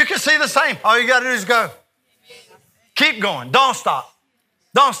Lord. You can see the same. All you got to do is go. Keep going. Don't stop.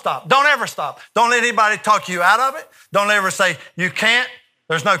 Don't stop. Don't ever stop. Don't let anybody talk you out of it. Don't ever say you can't.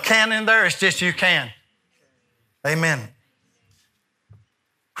 There's no can in there. It's just you can. Amen.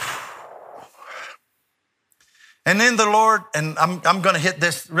 And then the Lord, and I'm going to hit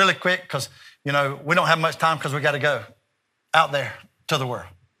this really quick because, we don't have much time because we got to go out there to the world.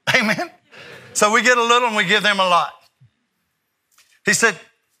 Amen. So we get a little and we give them a lot. He said,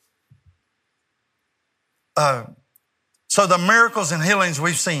 so the miracles and healings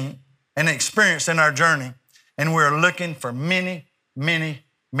we've seen and experienced in our journey, and we're looking for many, many,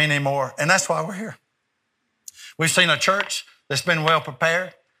 many more. And that's why we're here. We've seen a church that's been well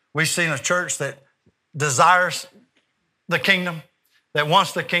prepared. We've seen a church that desires the kingdom, that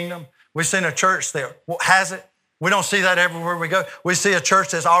wants the kingdom. We've seen a church that has it. We don't see that everywhere we go. We see a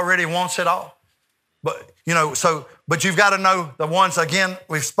church that already wants it all. But, but you've got to know the ones, again,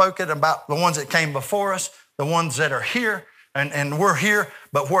 we've spoken about the ones that came before us, the ones that are here, and we're here,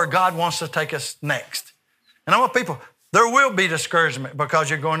 but where God wants to take us next. And I want people, there will be discouragement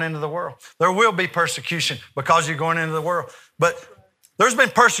because you're going into the world. There will be persecution because you're going into the world. But there's been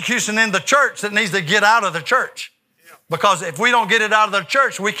persecution in the church that needs to get out of the church. Because if we don't get it out of the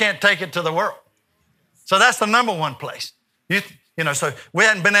church, we can't take it to the world. So that's the number one place. So we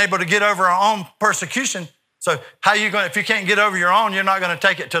hadn't been able to get over our own persecution. So how you going? If you can't get over your own, you're not going to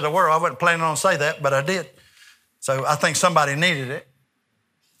take it to the world. I wasn't planning on saying that, but I did. So I think somebody needed it.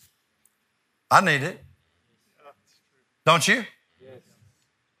 I need it. Don't you?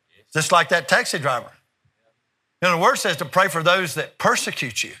 Just like that taxi driver. The word says to pray for those that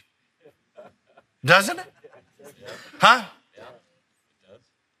persecute you. Doesn't it? Huh?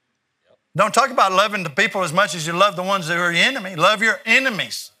 Don't talk about loving the people as much as you love the ones that are your enemy. Love your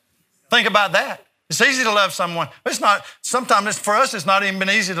enemies. Think about that. It's easy to love someone. But it's not. Sometimes for us, it's not even been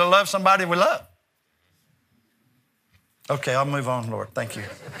easy to love somebody we love. Okay, I'll move on, Lord. Thank you.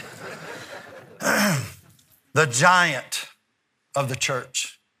 The giant of the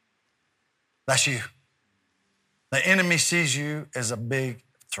church. That's you. The enemy sees you as a big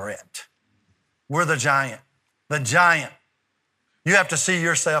threat. We're the giant. The giant. You have to see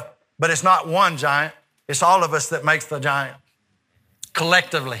yourself, but it's not one giant. It's all of us that makes the giant.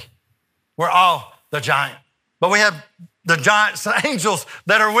 Collectively, we're all the giant. But we have the giants, the angels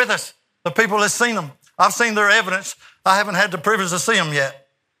that are with us, the people that seen them. I've seen their evidence. I haven't had the privilege to see them yet.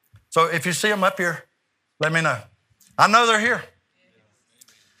 So if you see them up here, let me know. I know they're here.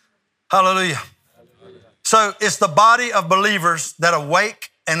 Hallelujah. So it's the body of believers that awake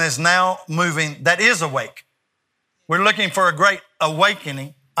and is now moving, that is awake. We're looking for a great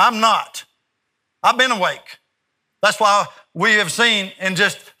awakening. I'm not. I've been awake. That's why we have seen in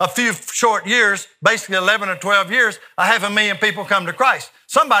just a few short years, basically 11 or 12 years, 500,000 people come to Christ.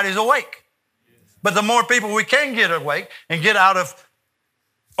 Somebody's awake. But the more people we can get awake and get out of,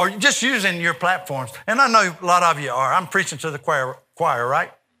 or just using your platforms, and I know a lot of you are. I'm preaching to the choir,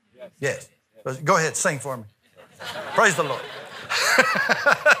 right? Yes. Go ahead, sing for me. Praise the Lord.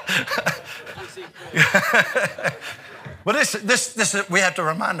 But this we have to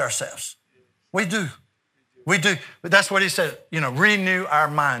remind ourselves. We do. But that's what he said, renew our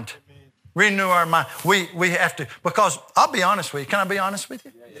mind. Renew our mind. We have to, because I'll be honest with you. Can I be honest with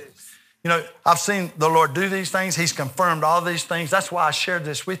you? I've seen the Lord do these things. He's confirmed all these things. That's why I shared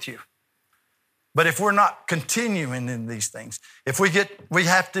this with you. But if we're not continuing in these things, we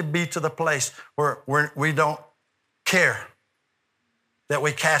have to be to the place where we don't care, that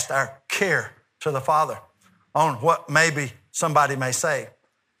we cast our care to the Father on what maybe somebody may say.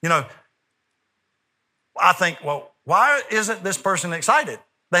 I think, well, why isn't this person excited?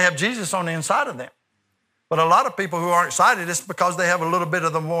 They have Jesus on the inside of them. But a lot of people who aren't excited, it's because they have a little bit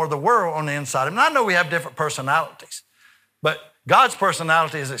of more of the world on the inside of them. And I know we have different personalities, but God's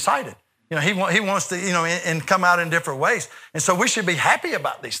personality is excited. He wants to, and come out in different ways. And so we should be happy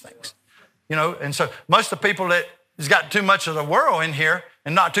about these things, And so most of the people that has got too much of the world in here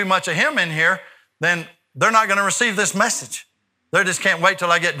and not too much of Him in here, then they're not going to receive this message. They just can't wait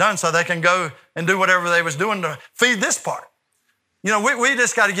till I get done so they can go and do whatever they was doing to feed this part. We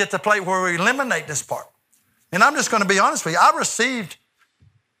just got to get to the place where we eliminate this part. And I'm just going to be honest with you. I received,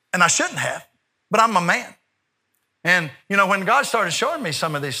 and I shouldn't have, but I'm a man. And, when God started showing me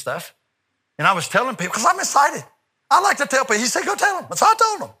some of this stuff, and I was telling people, because I'm excited. I like to tell people. He said, go tell them. So I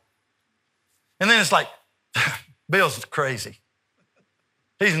told them. And then it's like, Bill's crazy.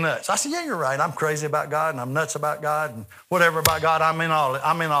 He's nuts. I said, yeah, you're right. I'm crazy about God, and I'm nuts about God, and whatever about God, I'm in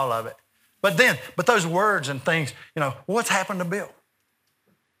all of it. But those words and things, what's happened to Bill?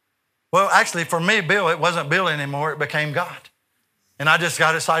 Well, actually, for me, Bill, it wasn't Bill anymore. It became God. And I just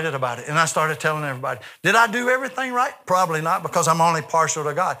got excited about it. And I started telling everybody, did I do everything right? Probably not, because I'm only partial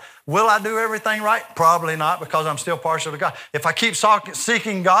to God. Will I do everything right? Probably not, because I'm still partial to God. If I keep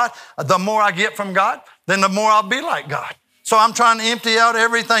seeking God, the more I get from God, then the more I'll be like God. So I'm trying to empty out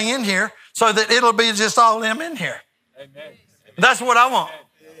everything in here so that it'll be just all them in here. Amen. That's what I want.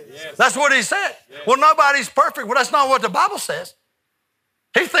 Yes. That's what he said. Yes. Well, nobody's perfect. Well, that's not what the Bible says.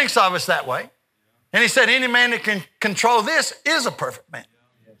 He thinks of us that way. And he said, any man that can control this is a perfect man.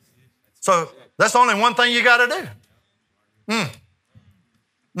 So that's only one thing you got to do.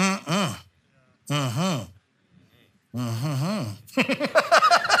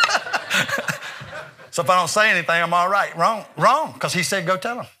 So if I don't say anything, I'm all right. Wrong, because he said, go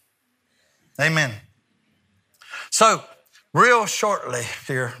tell them. Amen. So real shortly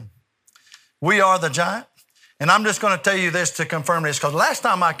here, we are the giant. And I'm just going to tell you this to confirm this, because last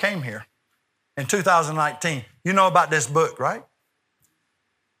time I came here in 2019, you know about this book, right?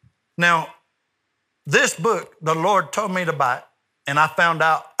 Now, this book, the Lord told me to buy it, and I found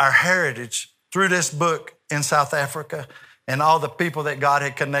out our heritage through this book in South Africa and all the people that God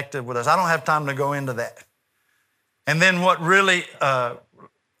had connected with us. I don't have time to go into that. And then what really,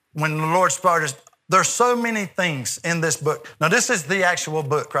 when the Lord started, there's so many things in this book. Now, this is the actual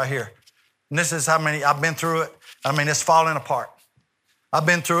book right here. And this is how many, I've been through it. I mean, it's falling apart. I've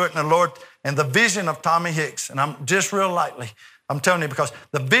been through it, and the Lord, and the vision of Tommy Hicks, and I'm just real lightly, I'm telling you, because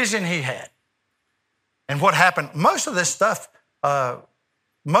the vision he had and what happened, most of this stuff,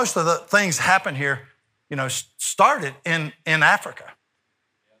 most of the things happen here, started in Africa.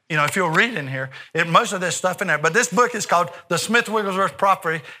 If you'll read in here, most of this stuff in there. But this book is called The Smith Wigglesworth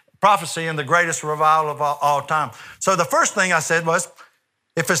Prophecy and the Greatest Revival of all time. So the first thing I said was,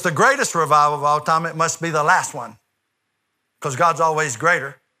 if it's the greatest revival of all time, it must be the last one, because God's always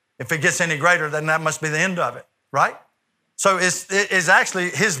greater. If it gets any greater, then that must be the end of it, right? So it's actually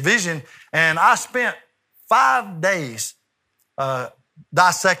his vision, and I spent 5 days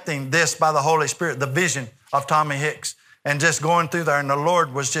dissecting this by the Holy Spirit, the vision of Tommy Hicks, and just going through there, and the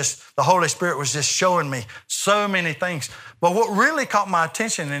Holy Spirit was just showing me so many things. But what really caught my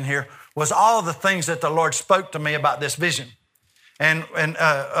attention in here was all the things that the Lord spoke to me about this vision. About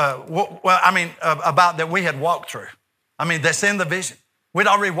that we had walked through. That's in the vision. We'd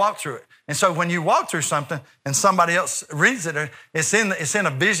already walked through it. And so when you walk through something and somebody else reads it, it's in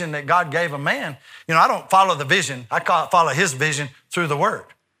a vision that God gave a man. I don't follow the vision. I follow his vision through the word.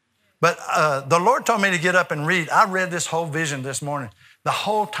 But the Lord told me to get up and read. I read this whole vision this morning. The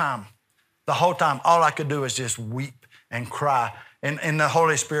whole time, all I could do was just weep and cry. And the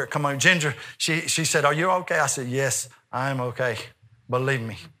Holy Spirit come on. Ginger, she said, are you okay? I said, yes, I am okay. Believe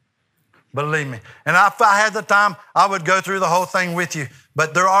me.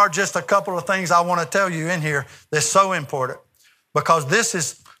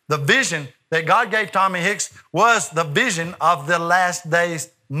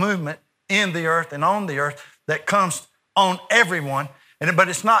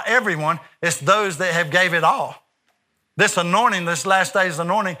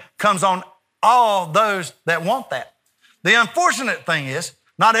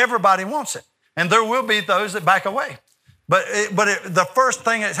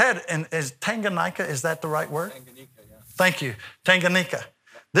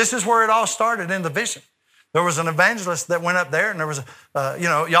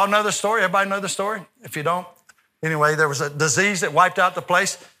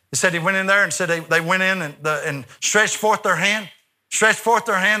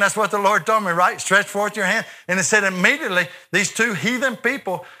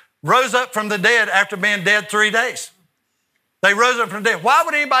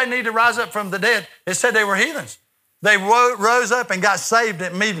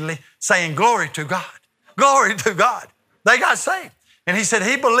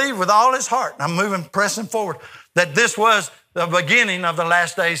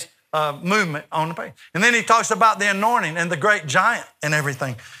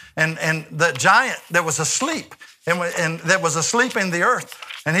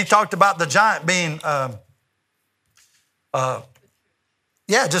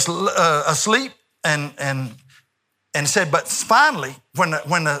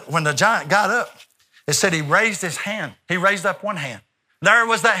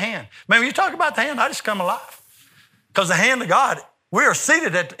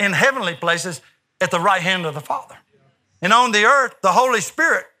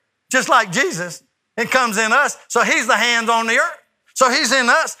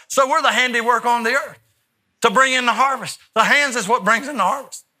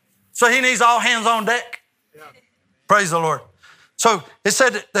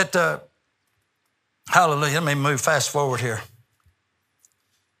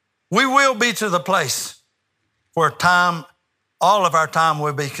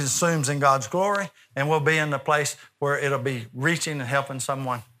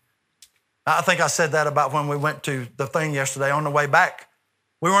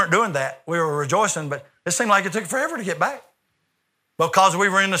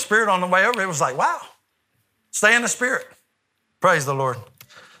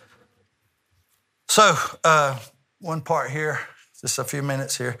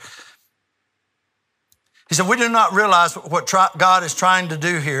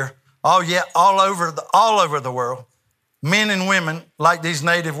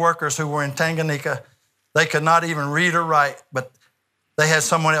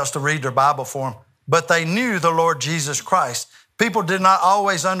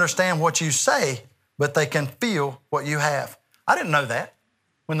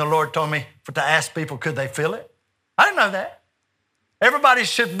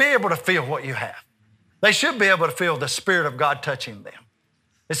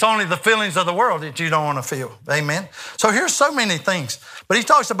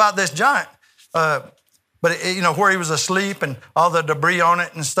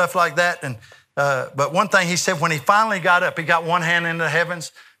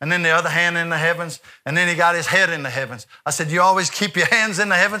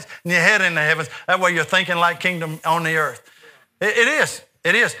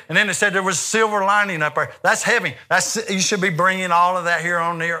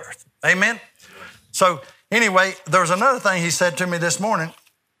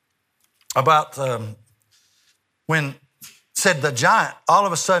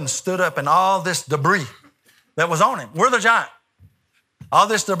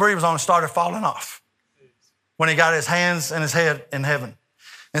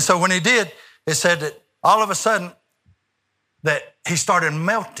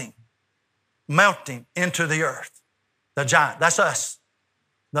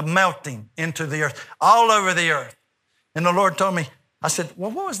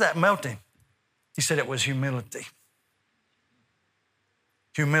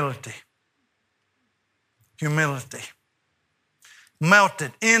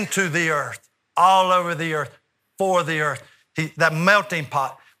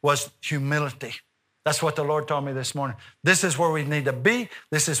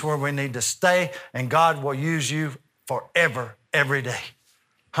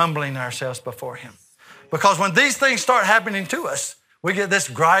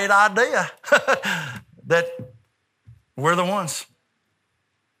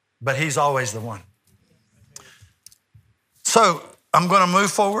 but he's always the one. So I'm going to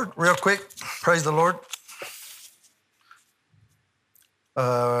move forward real quick. Praise the Lord.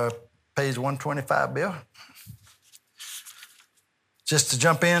 Page 125, Bill. Just to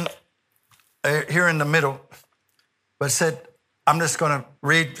jump in here in the middle, but it said, I'm just going to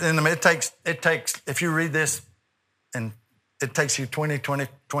read in the middle. It takes, if you read this, and it takes you 20, but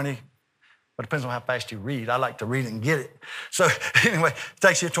it depends on how fast you read. I like to read it and get it. So anyway, it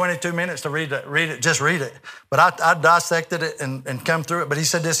takes you 22 minutes to read it, just read it. But I dissected it and come through it. But he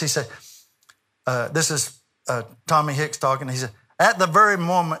said this, this is Tommy Hicks talking. He said, at the very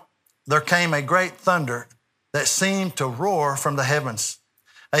moment, there came a great thunder that seemed to roar from the heavens,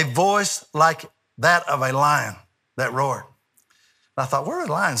 a voice like that of a lion that roared. And I thought, where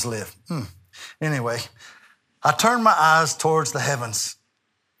do lions live? Anyway, I turned my eyes towards the heavens.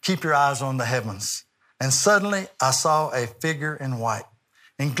 Keep your eyes on the heavens. And suddenly I saw a figure in white,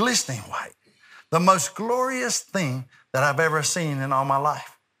 in glistening white, the most glorious thing that I've ever seen in all my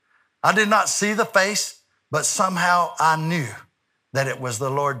life. I did not see the face, but somehow I knew that it was the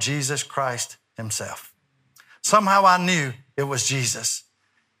Lord Jesus Christ himself. Somehow I knew it was Jesus.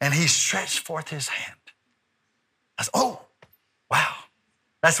 And he stretched forth his hand. I said, oh, wow.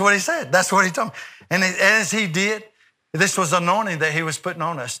 That's what he said. That's what he told me. And as he did, this was anointing that he was putting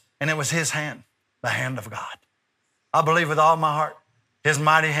on us. And it was his hand, the hand of God. I believe with all my heart, his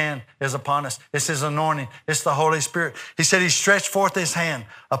mighty hand is upon us. It's his anointing. It's the Holy Spirit. He said he stretched forth his hand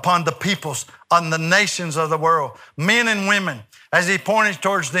upon the peoples, on the nations of the world, men and women. As he pointed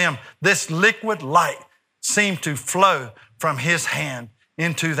towards them, this liquid light seemed to flow from his hand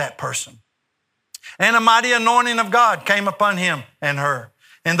into that person. And a mighty anointing of God came upon him and her.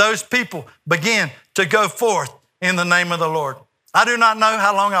 And those people began to go forth in the name of the Lord. I do not know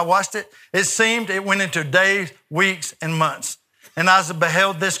how long I watched it. It seemed it went into days, weeks, and months. And as I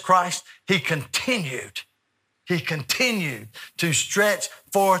beheld this Christ, he continued to stretch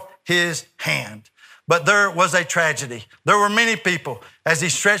forth his hand. But there was a tragedy. There were many people, as he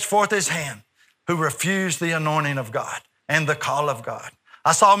stretched forth his hand, who refused the anointing of God and the call of God.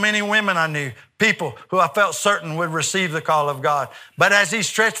 I saw many women I knew, people who I felt certain would receive the call of God. But as he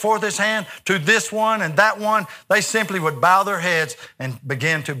stretched forth his hand to this one and that one, they simply would bow their heads and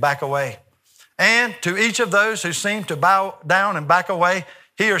begin to back away. And to each of those who seemed to bow down and back away,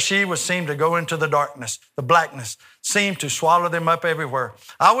 he or she would seem to go into the darkness. The blackness seemed to swallow them up everywhere.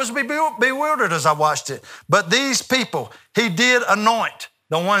 I was bewildered as I watched it. But these people, he did anoint.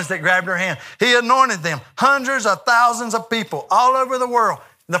 The ones that grabbed her hand. He anointed them, hundreds of thousands of people all over the world.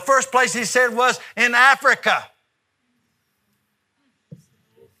 The first place he said was in Africa,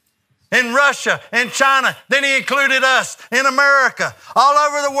 in Russia, in China. Then he included us in America, all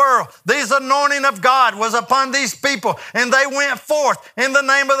over the world. This anointing of God was upon these people, and they went forth in the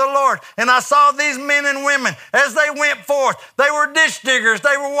name of the Lord. And I saw these men and women as they went forth. They were ditch diggers.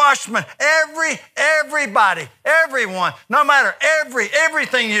 They were washmen. Everybody, everyone, no matter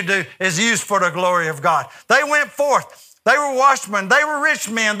everything you do is used for the glory of God. They went forth. They were washmen. They were rich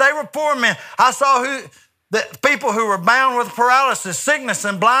men. They were poor men. I saw the people who were bound with paralysis, sickness,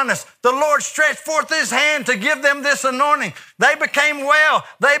 and blindness. The Lord stretched forth his hand to give them this anointing. They became well.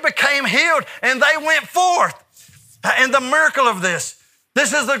 They became healed, and they went forth. And the miracle of this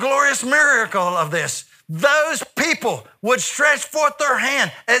is the glorious miracle of this. Those people would stretch forth their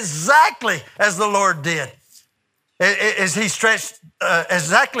hand exactly as the Lord did, as he stretched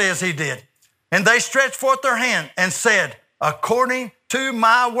exactly as he did. And they stretched forth their hand and said, according to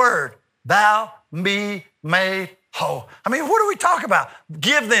my word, thou be made whole. I mean, what do we talk about?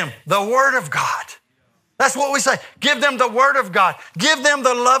 Give them the word of God. That's what we say. Give them the word of God. Give them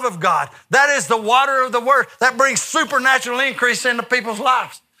the love of God. That is the water of the word that brings supernatural increase into people's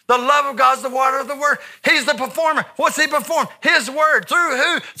lives. The love of God is the water of the word. He's the performer. What's he perform? His word. Through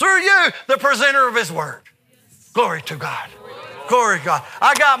who? Through you, the presenter of his word. Glory to God. Glory to God.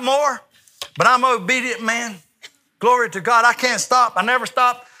 I got more, but I'm an obedient man. Glory to God. I can't stop. I never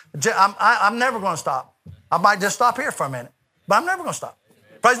stop. I'm never going to stop. I might just stop here for a minute, but I'm never going to stop.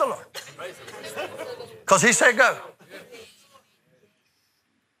 Praise the Lord. Because he said go.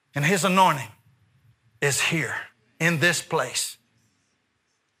 And his anointing is here in this place.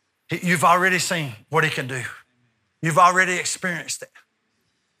 You've already seen what he can do. You've already experienced it.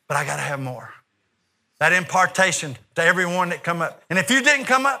 But I got to have more. That impartation to everyone that come up. And if you didn't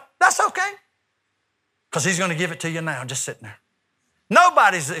come up, that's okay. Because he's going to give it to you now, just sitting there.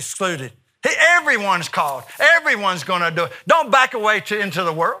 Nobody's excluded. Everyone's called. Everyone's going to do it. Don't back away into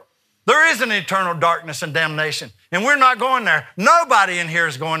the world. There is an eternal darkness and damnation, and we're not going there. Nobody in here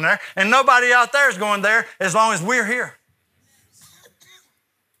is going there, and nobody out there is going there as long as we're here.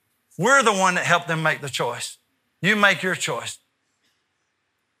 We're the one that helped them make the choice. You make your choice.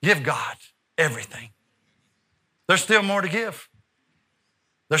 Give God everything. There's still more to give.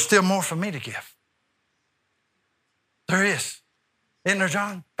 There's still more for me to give. There is. Isn't there,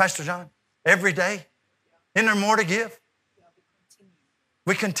 John? Pastor John? Every day? Isn't there more to give?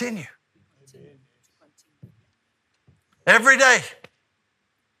 We continue. Every day.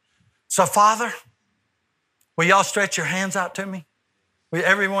 So, Father, will y'all stretch your hands out to me? Will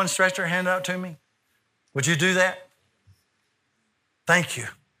everyone stretch their hand out to me? Would you do that? Thank you.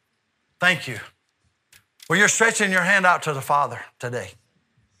 Thank you. Well, you're stretching your hand out to the Father today.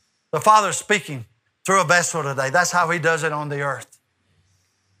 The Father's speaking through a vessel today. That's how he does it on the earth.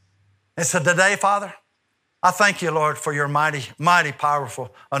 And so today, Father, I thank you, Lord, for your mighty, mighty,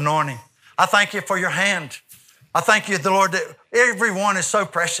 powerful anointing. I thank you for your hand. I thank you, the Lord, that everyone is so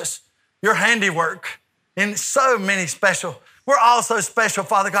precious. Your handiwork in so many special. We're all so special,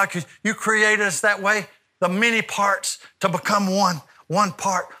 Father God, because you created us that way, the many parts to become one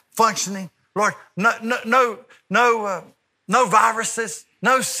part functioning. Lord, no viruses,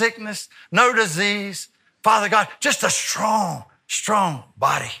 no sickness, no disease. Father God, just a strong, strong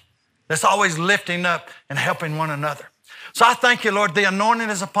body that's always lifting up and helping one another. So I thank you, Lord, the anointing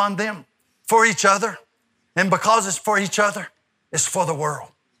is upon them for each other. And because it's for each other, it's for the world.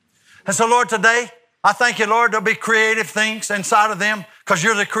 And so, Lord, today, I thank you, Lord, there'll be creative things inside of them because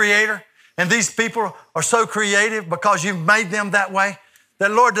you're the creator. And these people are so creative because you've made them that way. That,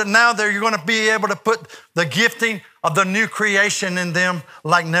 Lord, that now you're going to be able to put the gifting of the new creation in them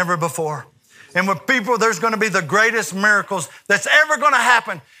like never before. And with people, there's going to be the greatest miracles that's ever going to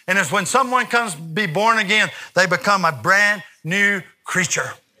happen. And it's when someone comes to be born again, they become a brand new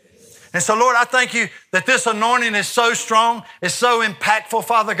creature. And so, Lord, I thank you that this anointing is so strong, it's so impactful,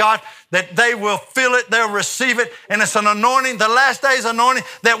 Father God, that they will feel it, they'll receive it. And it's an anointing, the last day's anointing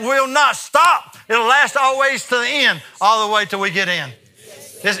that will not stop. It'll last always to the end, all the way till we get in.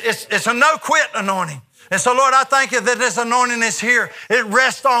 It's a no-quit anointing. And so, Lord, I thank you that this anointing is here. It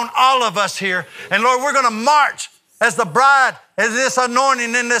rests on all of us here. And, Lord, we're going to march as the bride, as this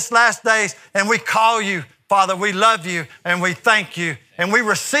anointing in this last days. And we call you, Father, we love you and we thank you. And we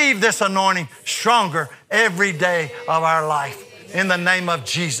receive this anointing stronger every day of our life. In the name of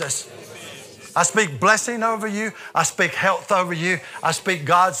Jesus. I speak blessing over you. I speak health over you. I speak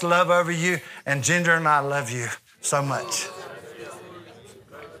God's love over you. And Ginger and I love you so much.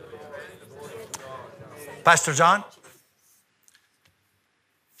 Pastor John?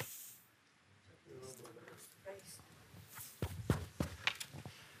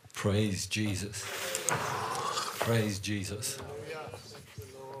 Praise Jesus. Praise Jesus.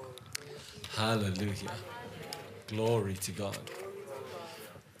 Hallelujah. Glory to God.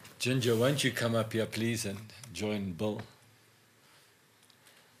 Ginger, won't you come up here, please, and join Bill?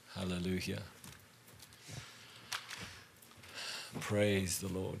 Hallelujah. Praise the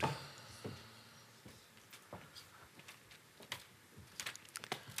Lord.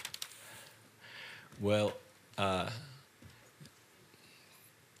 Well,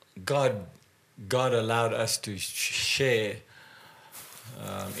 God allowed us to share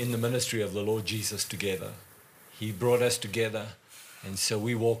in the ministry of the Lord Jesus together. He brought us together, and so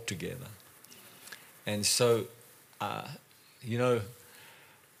we walked together. And so, in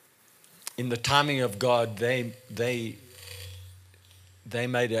the timing of God, they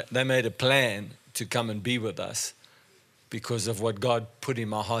made a plan to come and be with us because of what God put in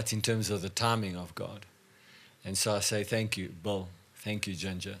my heart in terms of the timing of God. And so I say thank you, Bill. Thank you,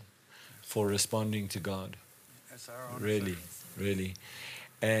 Ginger, for responding to God. That's our honor, really, really.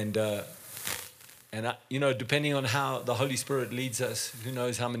 And depending on how the Holy Spirit leads us, who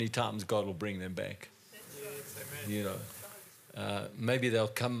knows how many times God will bring them back. Yes. Maybe they'll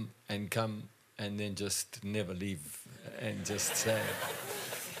come and then just never leave and just say,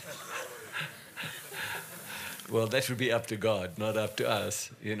 well, that would be up to God, not up to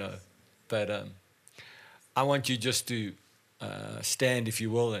us, But I want you just to stand, if you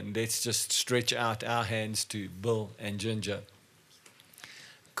will, and let's just stretch out our hands to Bill and Ginger,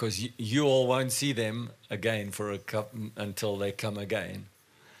 because you all won't see them again for until they come again.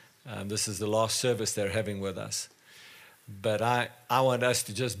 This is the last service they're having with us. But I want us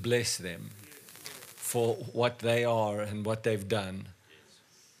to just bless them for what they are and what they've done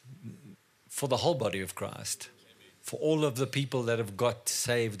for the whole body of Christ, for all of the people that have got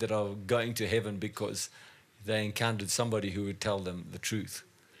saved, that are going to heaven because they encountered somebody who would tell them the truth.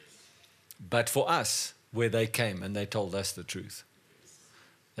 But for us, where they came and they told us the truth.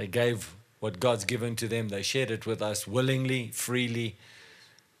 They gave what God's given to them. They shared it with us willingly, freely.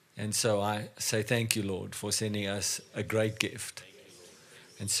 And so I say thank you, Lord, for sending us a great gift.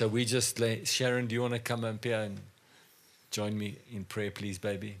 And so we just Sharon, do you want to come up here and join me in prayer, please,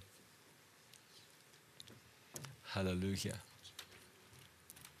 baby? Hallelujah.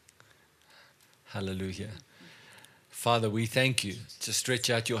 Hallelujah. Father, we thank you. Just stretch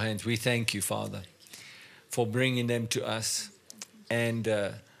out your hands. We thank you, Father, for bringing them to us. And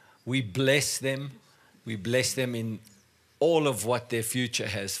we bless them. We bless them in all of what their future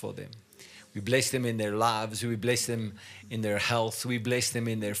has for them. We bless them in their lives. We bless them in their health. We bless them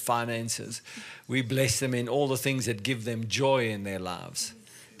in their finances. We bless them in all the things that give them joy in their lives,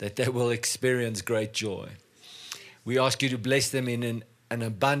 that they will experience great joy. We ask you to bless them in an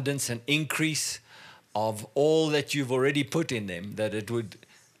abundance, an increase of all that you've already put in them, that it would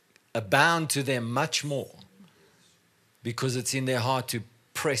abound to them much more, because it's in their heart to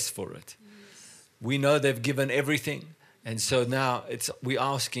press for it. We know they've given everything. And so now we're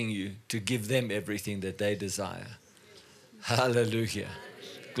asking you to give them everything that they desire. Hallelujah.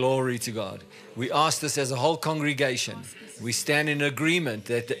 Glory to God. We ask this as a whole congregation. We stand in agreement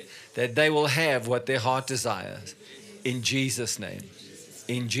that they will have what their heart desires. In Jesus' name.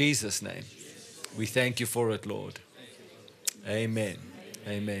 In Jesus' name. We thank you for it, Lord. Amen.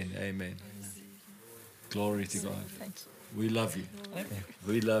 Amen. Amen. Glory to God. We love you.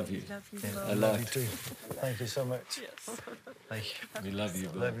 We love you. I love you too. Thank you so much. Yes. Thank you. We love you,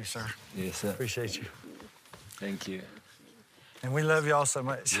 bro. Love you, sir. Yes, sir. Appreciate you. Thank you. And we love you all so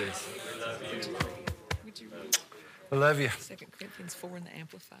much. Yes. Would you We love you. 2 Corinthians 4 in the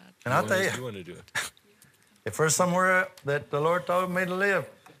Amplified? And I'll tell You you, want to do it? if there's somewhere that the Lord told me to live,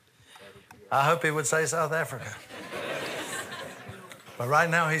 I hope He would say South Africa. But right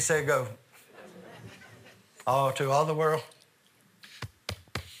now He said go. To all the world.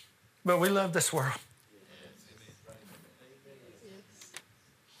 But we love this world.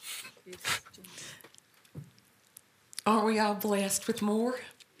 Are we all blessed with more?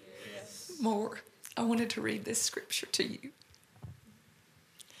 Yes. More. I wanted to read this scripture to you.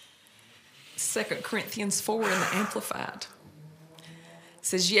 2 Corinthians 4 in the Amplified. It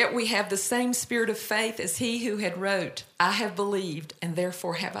says, yet we have the same spirit of faith as he who had wrote, I have believed, and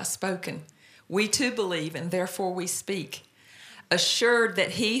therefore have I spoken. We too believe, and therefore we speak, assured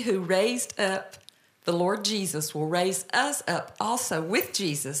that he who raised up the Lord Jesus will raise us up also with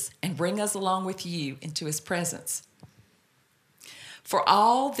Jesus and bring us along with you into his presence. For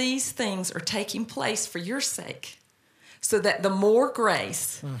all these things are taking place for your sake, so that the more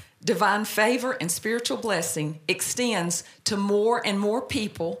grace, divine favor, and spiritual blessing extends to more and more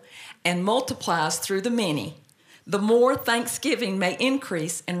people and multiplies through the many, the more thanksgiving may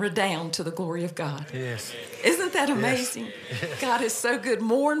increase and redound to the glory of God. Yes. Isn't that amazing? Yes. God is so good.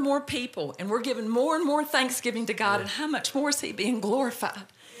 More and more people, and we're giving more and more thanksgiving to God, and how much more is he being glorified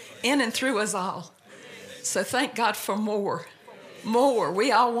in and through us all. So thank God for more. More.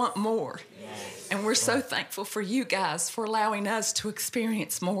 We all want more. And we're so thankful for you guys for allowing us to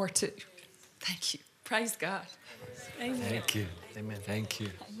experience more too. Thank you. Praise God. Amen. Thank you. Amen. Thank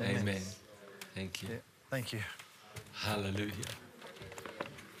you. Amen. Thank you. Yeah. Thank you. Hallelujah.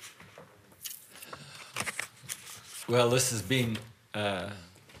 Well, this has been a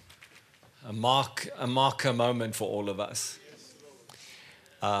marker moment for all of us.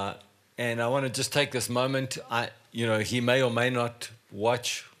 And I want to just take this moment. He may or may not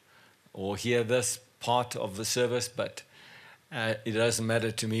watch or hear this part of the service, but it doesn't matter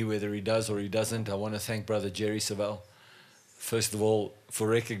to me whether he does or he doesn't. I want to thank Brother Jerry Savelle, first of all, for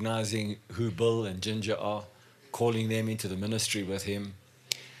recognizing who Bill and Ginger are, calling them into the ministry with him.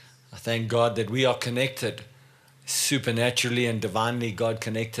 I thank God that we are connected supernaturally and divinely. God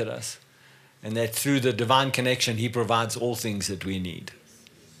connected us, and that through the divine connection, he provides all things that we need.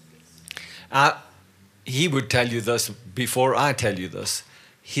 He would tell you this before I tell you this.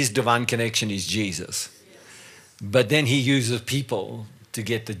 His divine connection is Jesus. But then he uses people to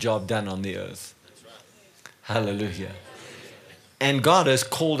get the job done on the earth. Hallelujah. And God has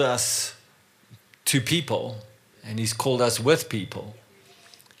called us to people, and he's called us with people.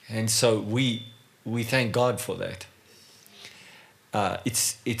 And so we thank God for that.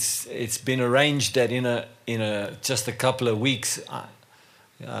 It's been arranged that in just a couple of weeks,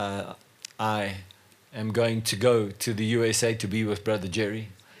 I am going to go to the USA to be with Brother Jerry,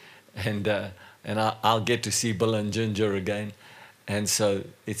 and I'll get to see Bill and Ginger again, and so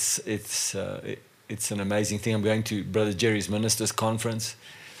it's an amazing thing. I'm going to Brother Jerry's ministers conference,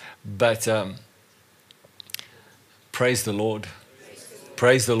 but praise the Lord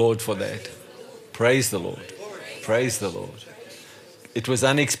for that. Praise the Lord. Praise the Lord. It was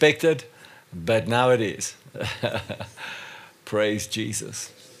unexpected, but now it is. Praise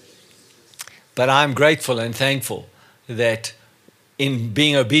Jesus. But I'm grateful and thankful that in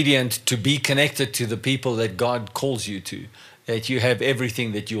being obedient to be connected to the people that God calls you to, that you have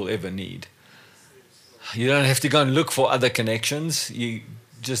everything that you'll ever need. You don't have to go and look for other connections. You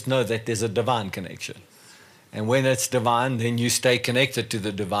just know that there's a divine connection. And when it's divine, then you stay connected to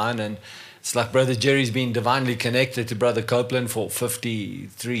the divine. And it's like Brother Jerry's been divinely connected to Brother Copeland for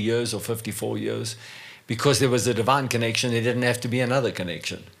 53 years or 54 years. Because there was a divine connection, there didn't have to be another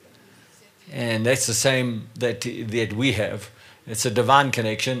connection. And that's the same that we have. It's a divine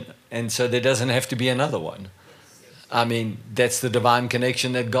connection, and so there doesn't have to be another one. I mean, that's the divine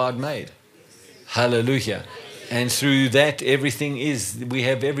connection that God made. Hallelujah. And through that, we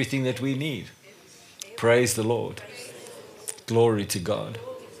have everything that we need. Praise the Lord. Glory to God.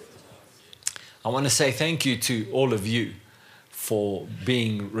 I want to say thank you to all of you for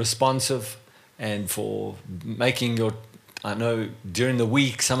being responsive and for making I know during the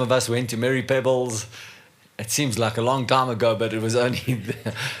week, some of us went to Mary Pebbles. It seems like a long time ago, but it was only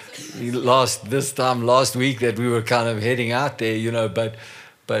last week that we were kind of heading out there,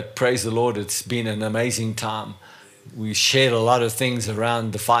 but praise the Lord, it's been an amazing time. We shared a lot of things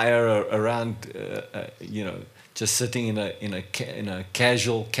around the fire, around, just sitting in a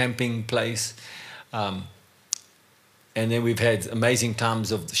casual camping place. And then we've had amazing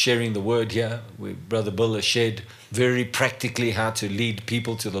times of sharing the word here, where Brother Bill has shared very practically how to lead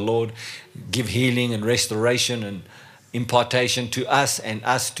people to the Lord, give healing and restoration and impartation to us and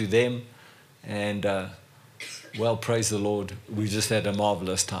us to them. And, praise the Lord. We've just had a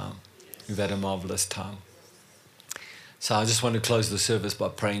marvelous time. We've had a marvelous time. So I just want to close the service by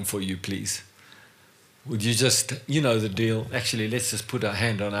praying for you, please. Would you just, you know the deal. Actually, let's just put our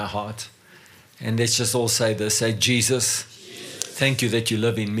hand on our heart. And let's just all say this. Say, Jesus, thank you that you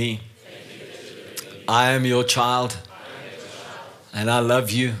live in me. I am your child. And I love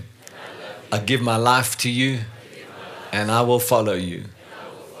you. I give my life to you. And I will follow you.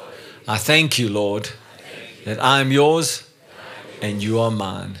 I thank you, Lord, that I am yours and you are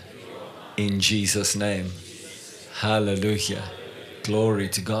mine. In Jesus' name. Hallelujah. Glory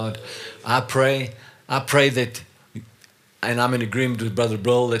to God. I pray that, and I'm in agreement with Brother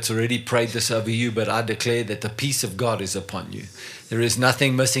Bill that's already prayed this over you, but I declare that the peace of God is upon you. There is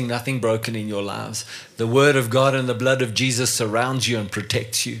nothing missing, nothing broken in your lives. The word of God and the blood of Jesus surrounds you and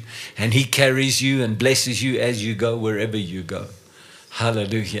protects you. And he carries you and blesses you as you go, wherever you go.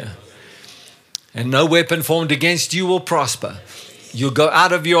 Hallelujah. And no weapon formed against you will prosper. You'll go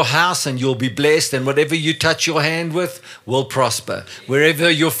out of your house and you'll be blessed, and whatever you touch your hand with will prosper. Wherever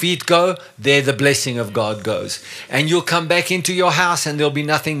your feet go, there the blessing of God goes. And you'll come back into your house and there'll be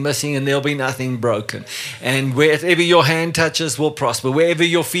nothing missing and there'll be nothing broken. And wherever your hand touches will prosper. Wherever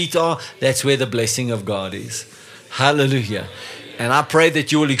your feet are, that's where the blessing of God is. Hallelujah. And I pray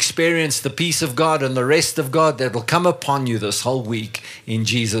that you will experience the peace of God and the rest of God that will come upon you this whole week in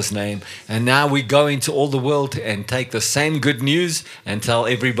Jesus' name. And now we go into all the world and take the same good news and tell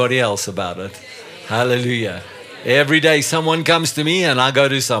everybody else about it. Hallelujah. Every day someone comes to me and I go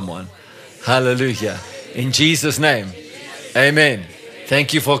to someone. Hallelujah. In Jesus' name. Amen.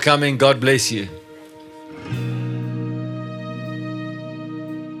 Thank you for coming. God bless you.